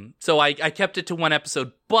 so I kept it to one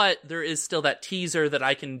episode, but there is still that teaser that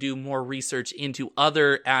I can do more research into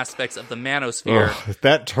other aspects of the Manosphere.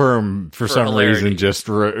 That term, for some hilarity. reason, just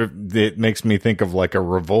it makes me think of like a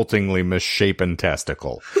revoltingly misshapen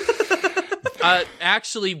testicle.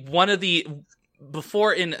 Actually,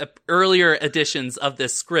 before in earlier editions of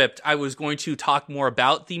this script, I was going to talk more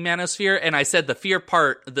about the Manosphere, and I said the sphere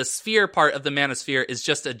part of the Manosphere is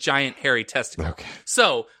just a giant hairy testicle. Okay.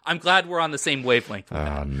 So I'm glad we're on the same wavelength.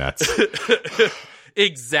 Oh, nuts.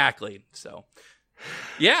 Exactly. So,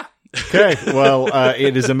 yeah. Okay, well,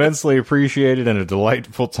 it is immensely appreciated and a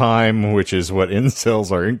delightful time, which is what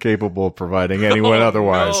incels are incapable of providing anyone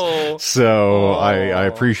otherwise. No. So I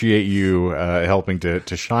appreciate you helping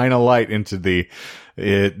to shine a light into the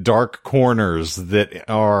dark corners that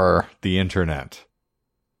are the internet.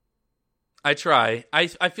 I try. I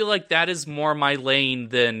feel like that is more my lane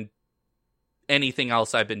than anything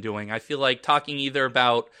else I've been doing. I feel like talking either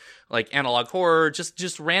about like analog horror,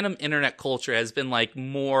 just random internet culture has been like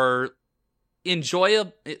more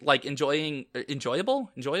enjoyable. Mm-hmm.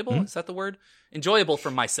 Is that the word? Enjoyable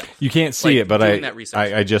for myself. You can't see it, but that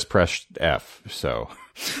research. I just pressed F, so.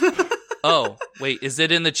 Oh, wait, is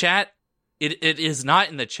it in the chat? It is not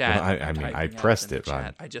in the chat. Well, I mean, I pressed it.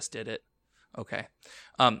 I just did it. Okay.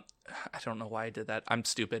 I don't know why I did that. I'm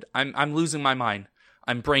stupid. I'm losing my mind.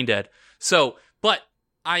 I'm brain dead. So, but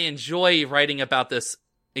I enjoy writing about this.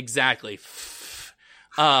 Exactly.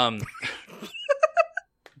 Why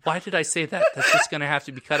did I say that? That's just going to have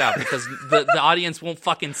to be cut out because the audience won't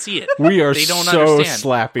fucking see it. We are they don't so understand.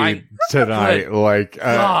 slappy tonight. Good. Like,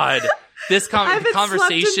 God. This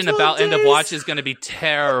conversation about days. End of Watch is going to be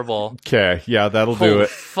terrible. Okay, yeah, that'll do it.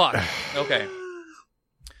 Fuck. Okay.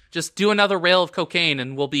 Just do another rail of cocaine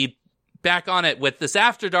and we'll be back on it with this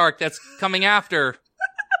After Dark that's coming after.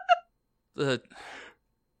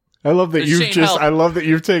 I love that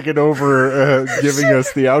you've taken over giving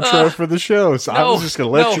us the outro for the show. So I was just going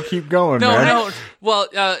to let you keep going, man. No. Well,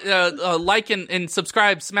 like and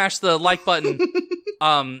subscribe, smash the like button.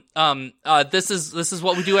 This is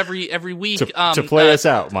what we do every week. To play us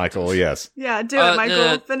out, Michael, yes. Yeah, do it,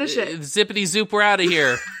 Michael. Finish it. Zippity zoop, we're out of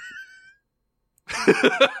here.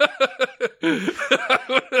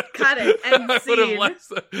 Cut it and scene.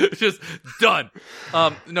 Just done.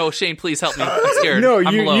 No, Shane, please help me. I'm scared. No,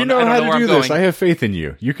 I'm you alone. know how to do this. Going. I have faith in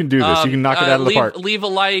you. You can do this. You can knock it out of the park. Leave a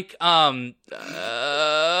like.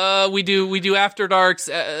 We do After Darks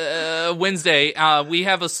Wednesday. We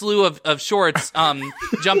have a slew of shorts.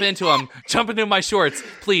 Jump into them. Jump into my shorts,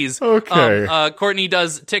 please. Okay. Courtney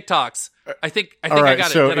does TikToks. I think all right, I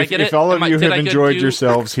got so it. Did I get it? If all of you have enjoyed do...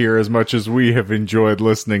 yourselves here as much as we have enjoyed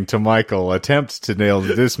listening to Michael attempt to nail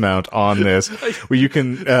the dismount on this, well, you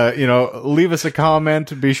can, leave us a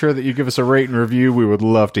comment. Be sure that you give us a rate and review. We would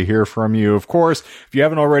love to hear from you. Of course, if you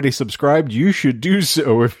haven't already subscribed, you should do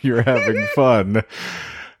so if you're having fun.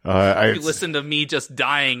 You listen to me just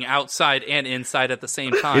dying outside and inside at the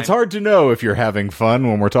same time. It's hard to know if you're having fun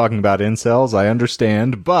when we're talking about incels, I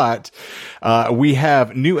understand, but we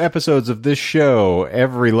have new episodes of this show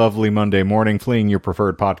every lovely Monday morning, fleeing your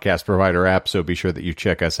preferred podcast provider app, so be sure that you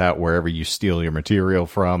check us out wherever you steal your material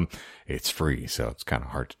from. It's free, so it's kind of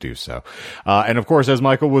hard to do so. And of course, as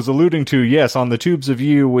Michael was alluding to, yes, on the Tubes of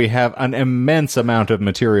You, we have an immense amount of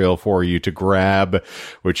material for you to grab,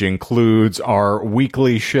 which includes our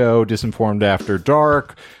weekly show, Disinformed After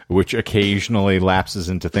Dark, which occasionally lapses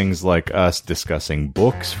into things like us discussing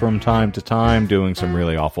books from time to time, doing some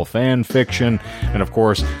really awful fan fiction. And of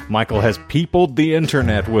course, Michael has peopled the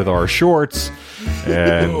internet with our shorts.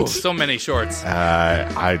 And ooh, so many shorts.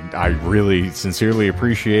 I really sincerely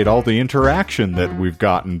appreciate all the interaction that we've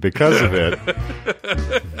gotten because of it.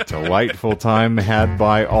 Delightful time had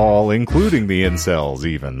by all, including the incels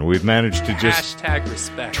even. We've managed to just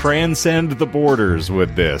 #respect. Transcend the borders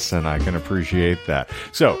with this, and I can appreciate that.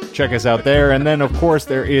 So, check us out there. And then, of course,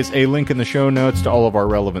 there is a link in the show notes to all of our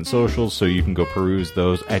relevant socials, so you can go peruse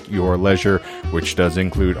those at your leisure, which does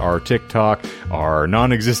include our TikTok, our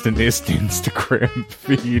non-existent Instagram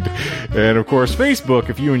feed, and, of course, Facebook,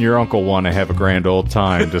 if you and your uncle want to have a grand old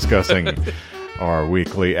time discussing our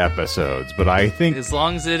weekly episodes. But I think, as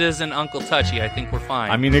long as it isn't Uncle Touchy, I think we're fine.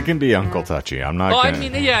 I mean, it can be Uncle Touchy. I'm not. I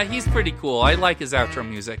mean, yeah, he's pretty cool. I like his outro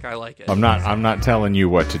music. I like it. I'm not telling you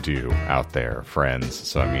what to do out there, friends.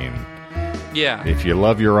 So I mean, Yeah. If you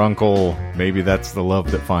love your uncle, maybe that's the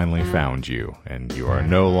love that finally found you, and you are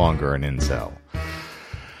no longer an incel.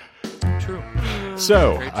 True.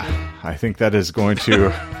 So, Very true. I think that is going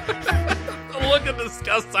to... Look at the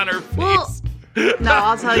disgust on her face. Well, no,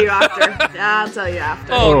 I'll tell you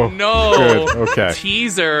after. Oh, no. Good. Okay.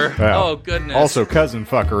 Teaser. Well, oh, goodness. Also, cousin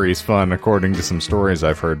fuckery is fun, according to some stories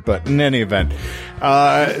I've heard. But in any event,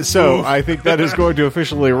 so I think that is going to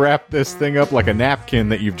officially wrap this thing up like a napkin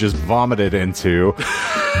that you've just vomited into.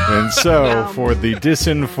 And so, for the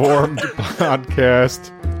Disinformed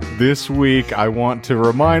podcast this week, I want to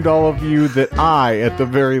remind all of you that I, at the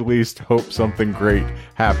very least, hope something great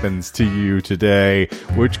happens to you today,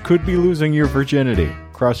 which could be losing your virginity.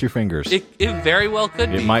 Cross your fingers. It very well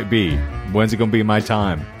could be. It might be. When's it going to be my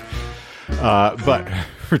time? But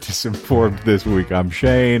for Disinformed this week, I'm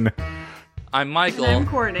Shane. I'm Michael. And I'm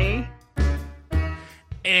Courtney.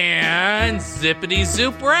 And zippity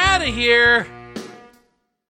zoop, we're out of here.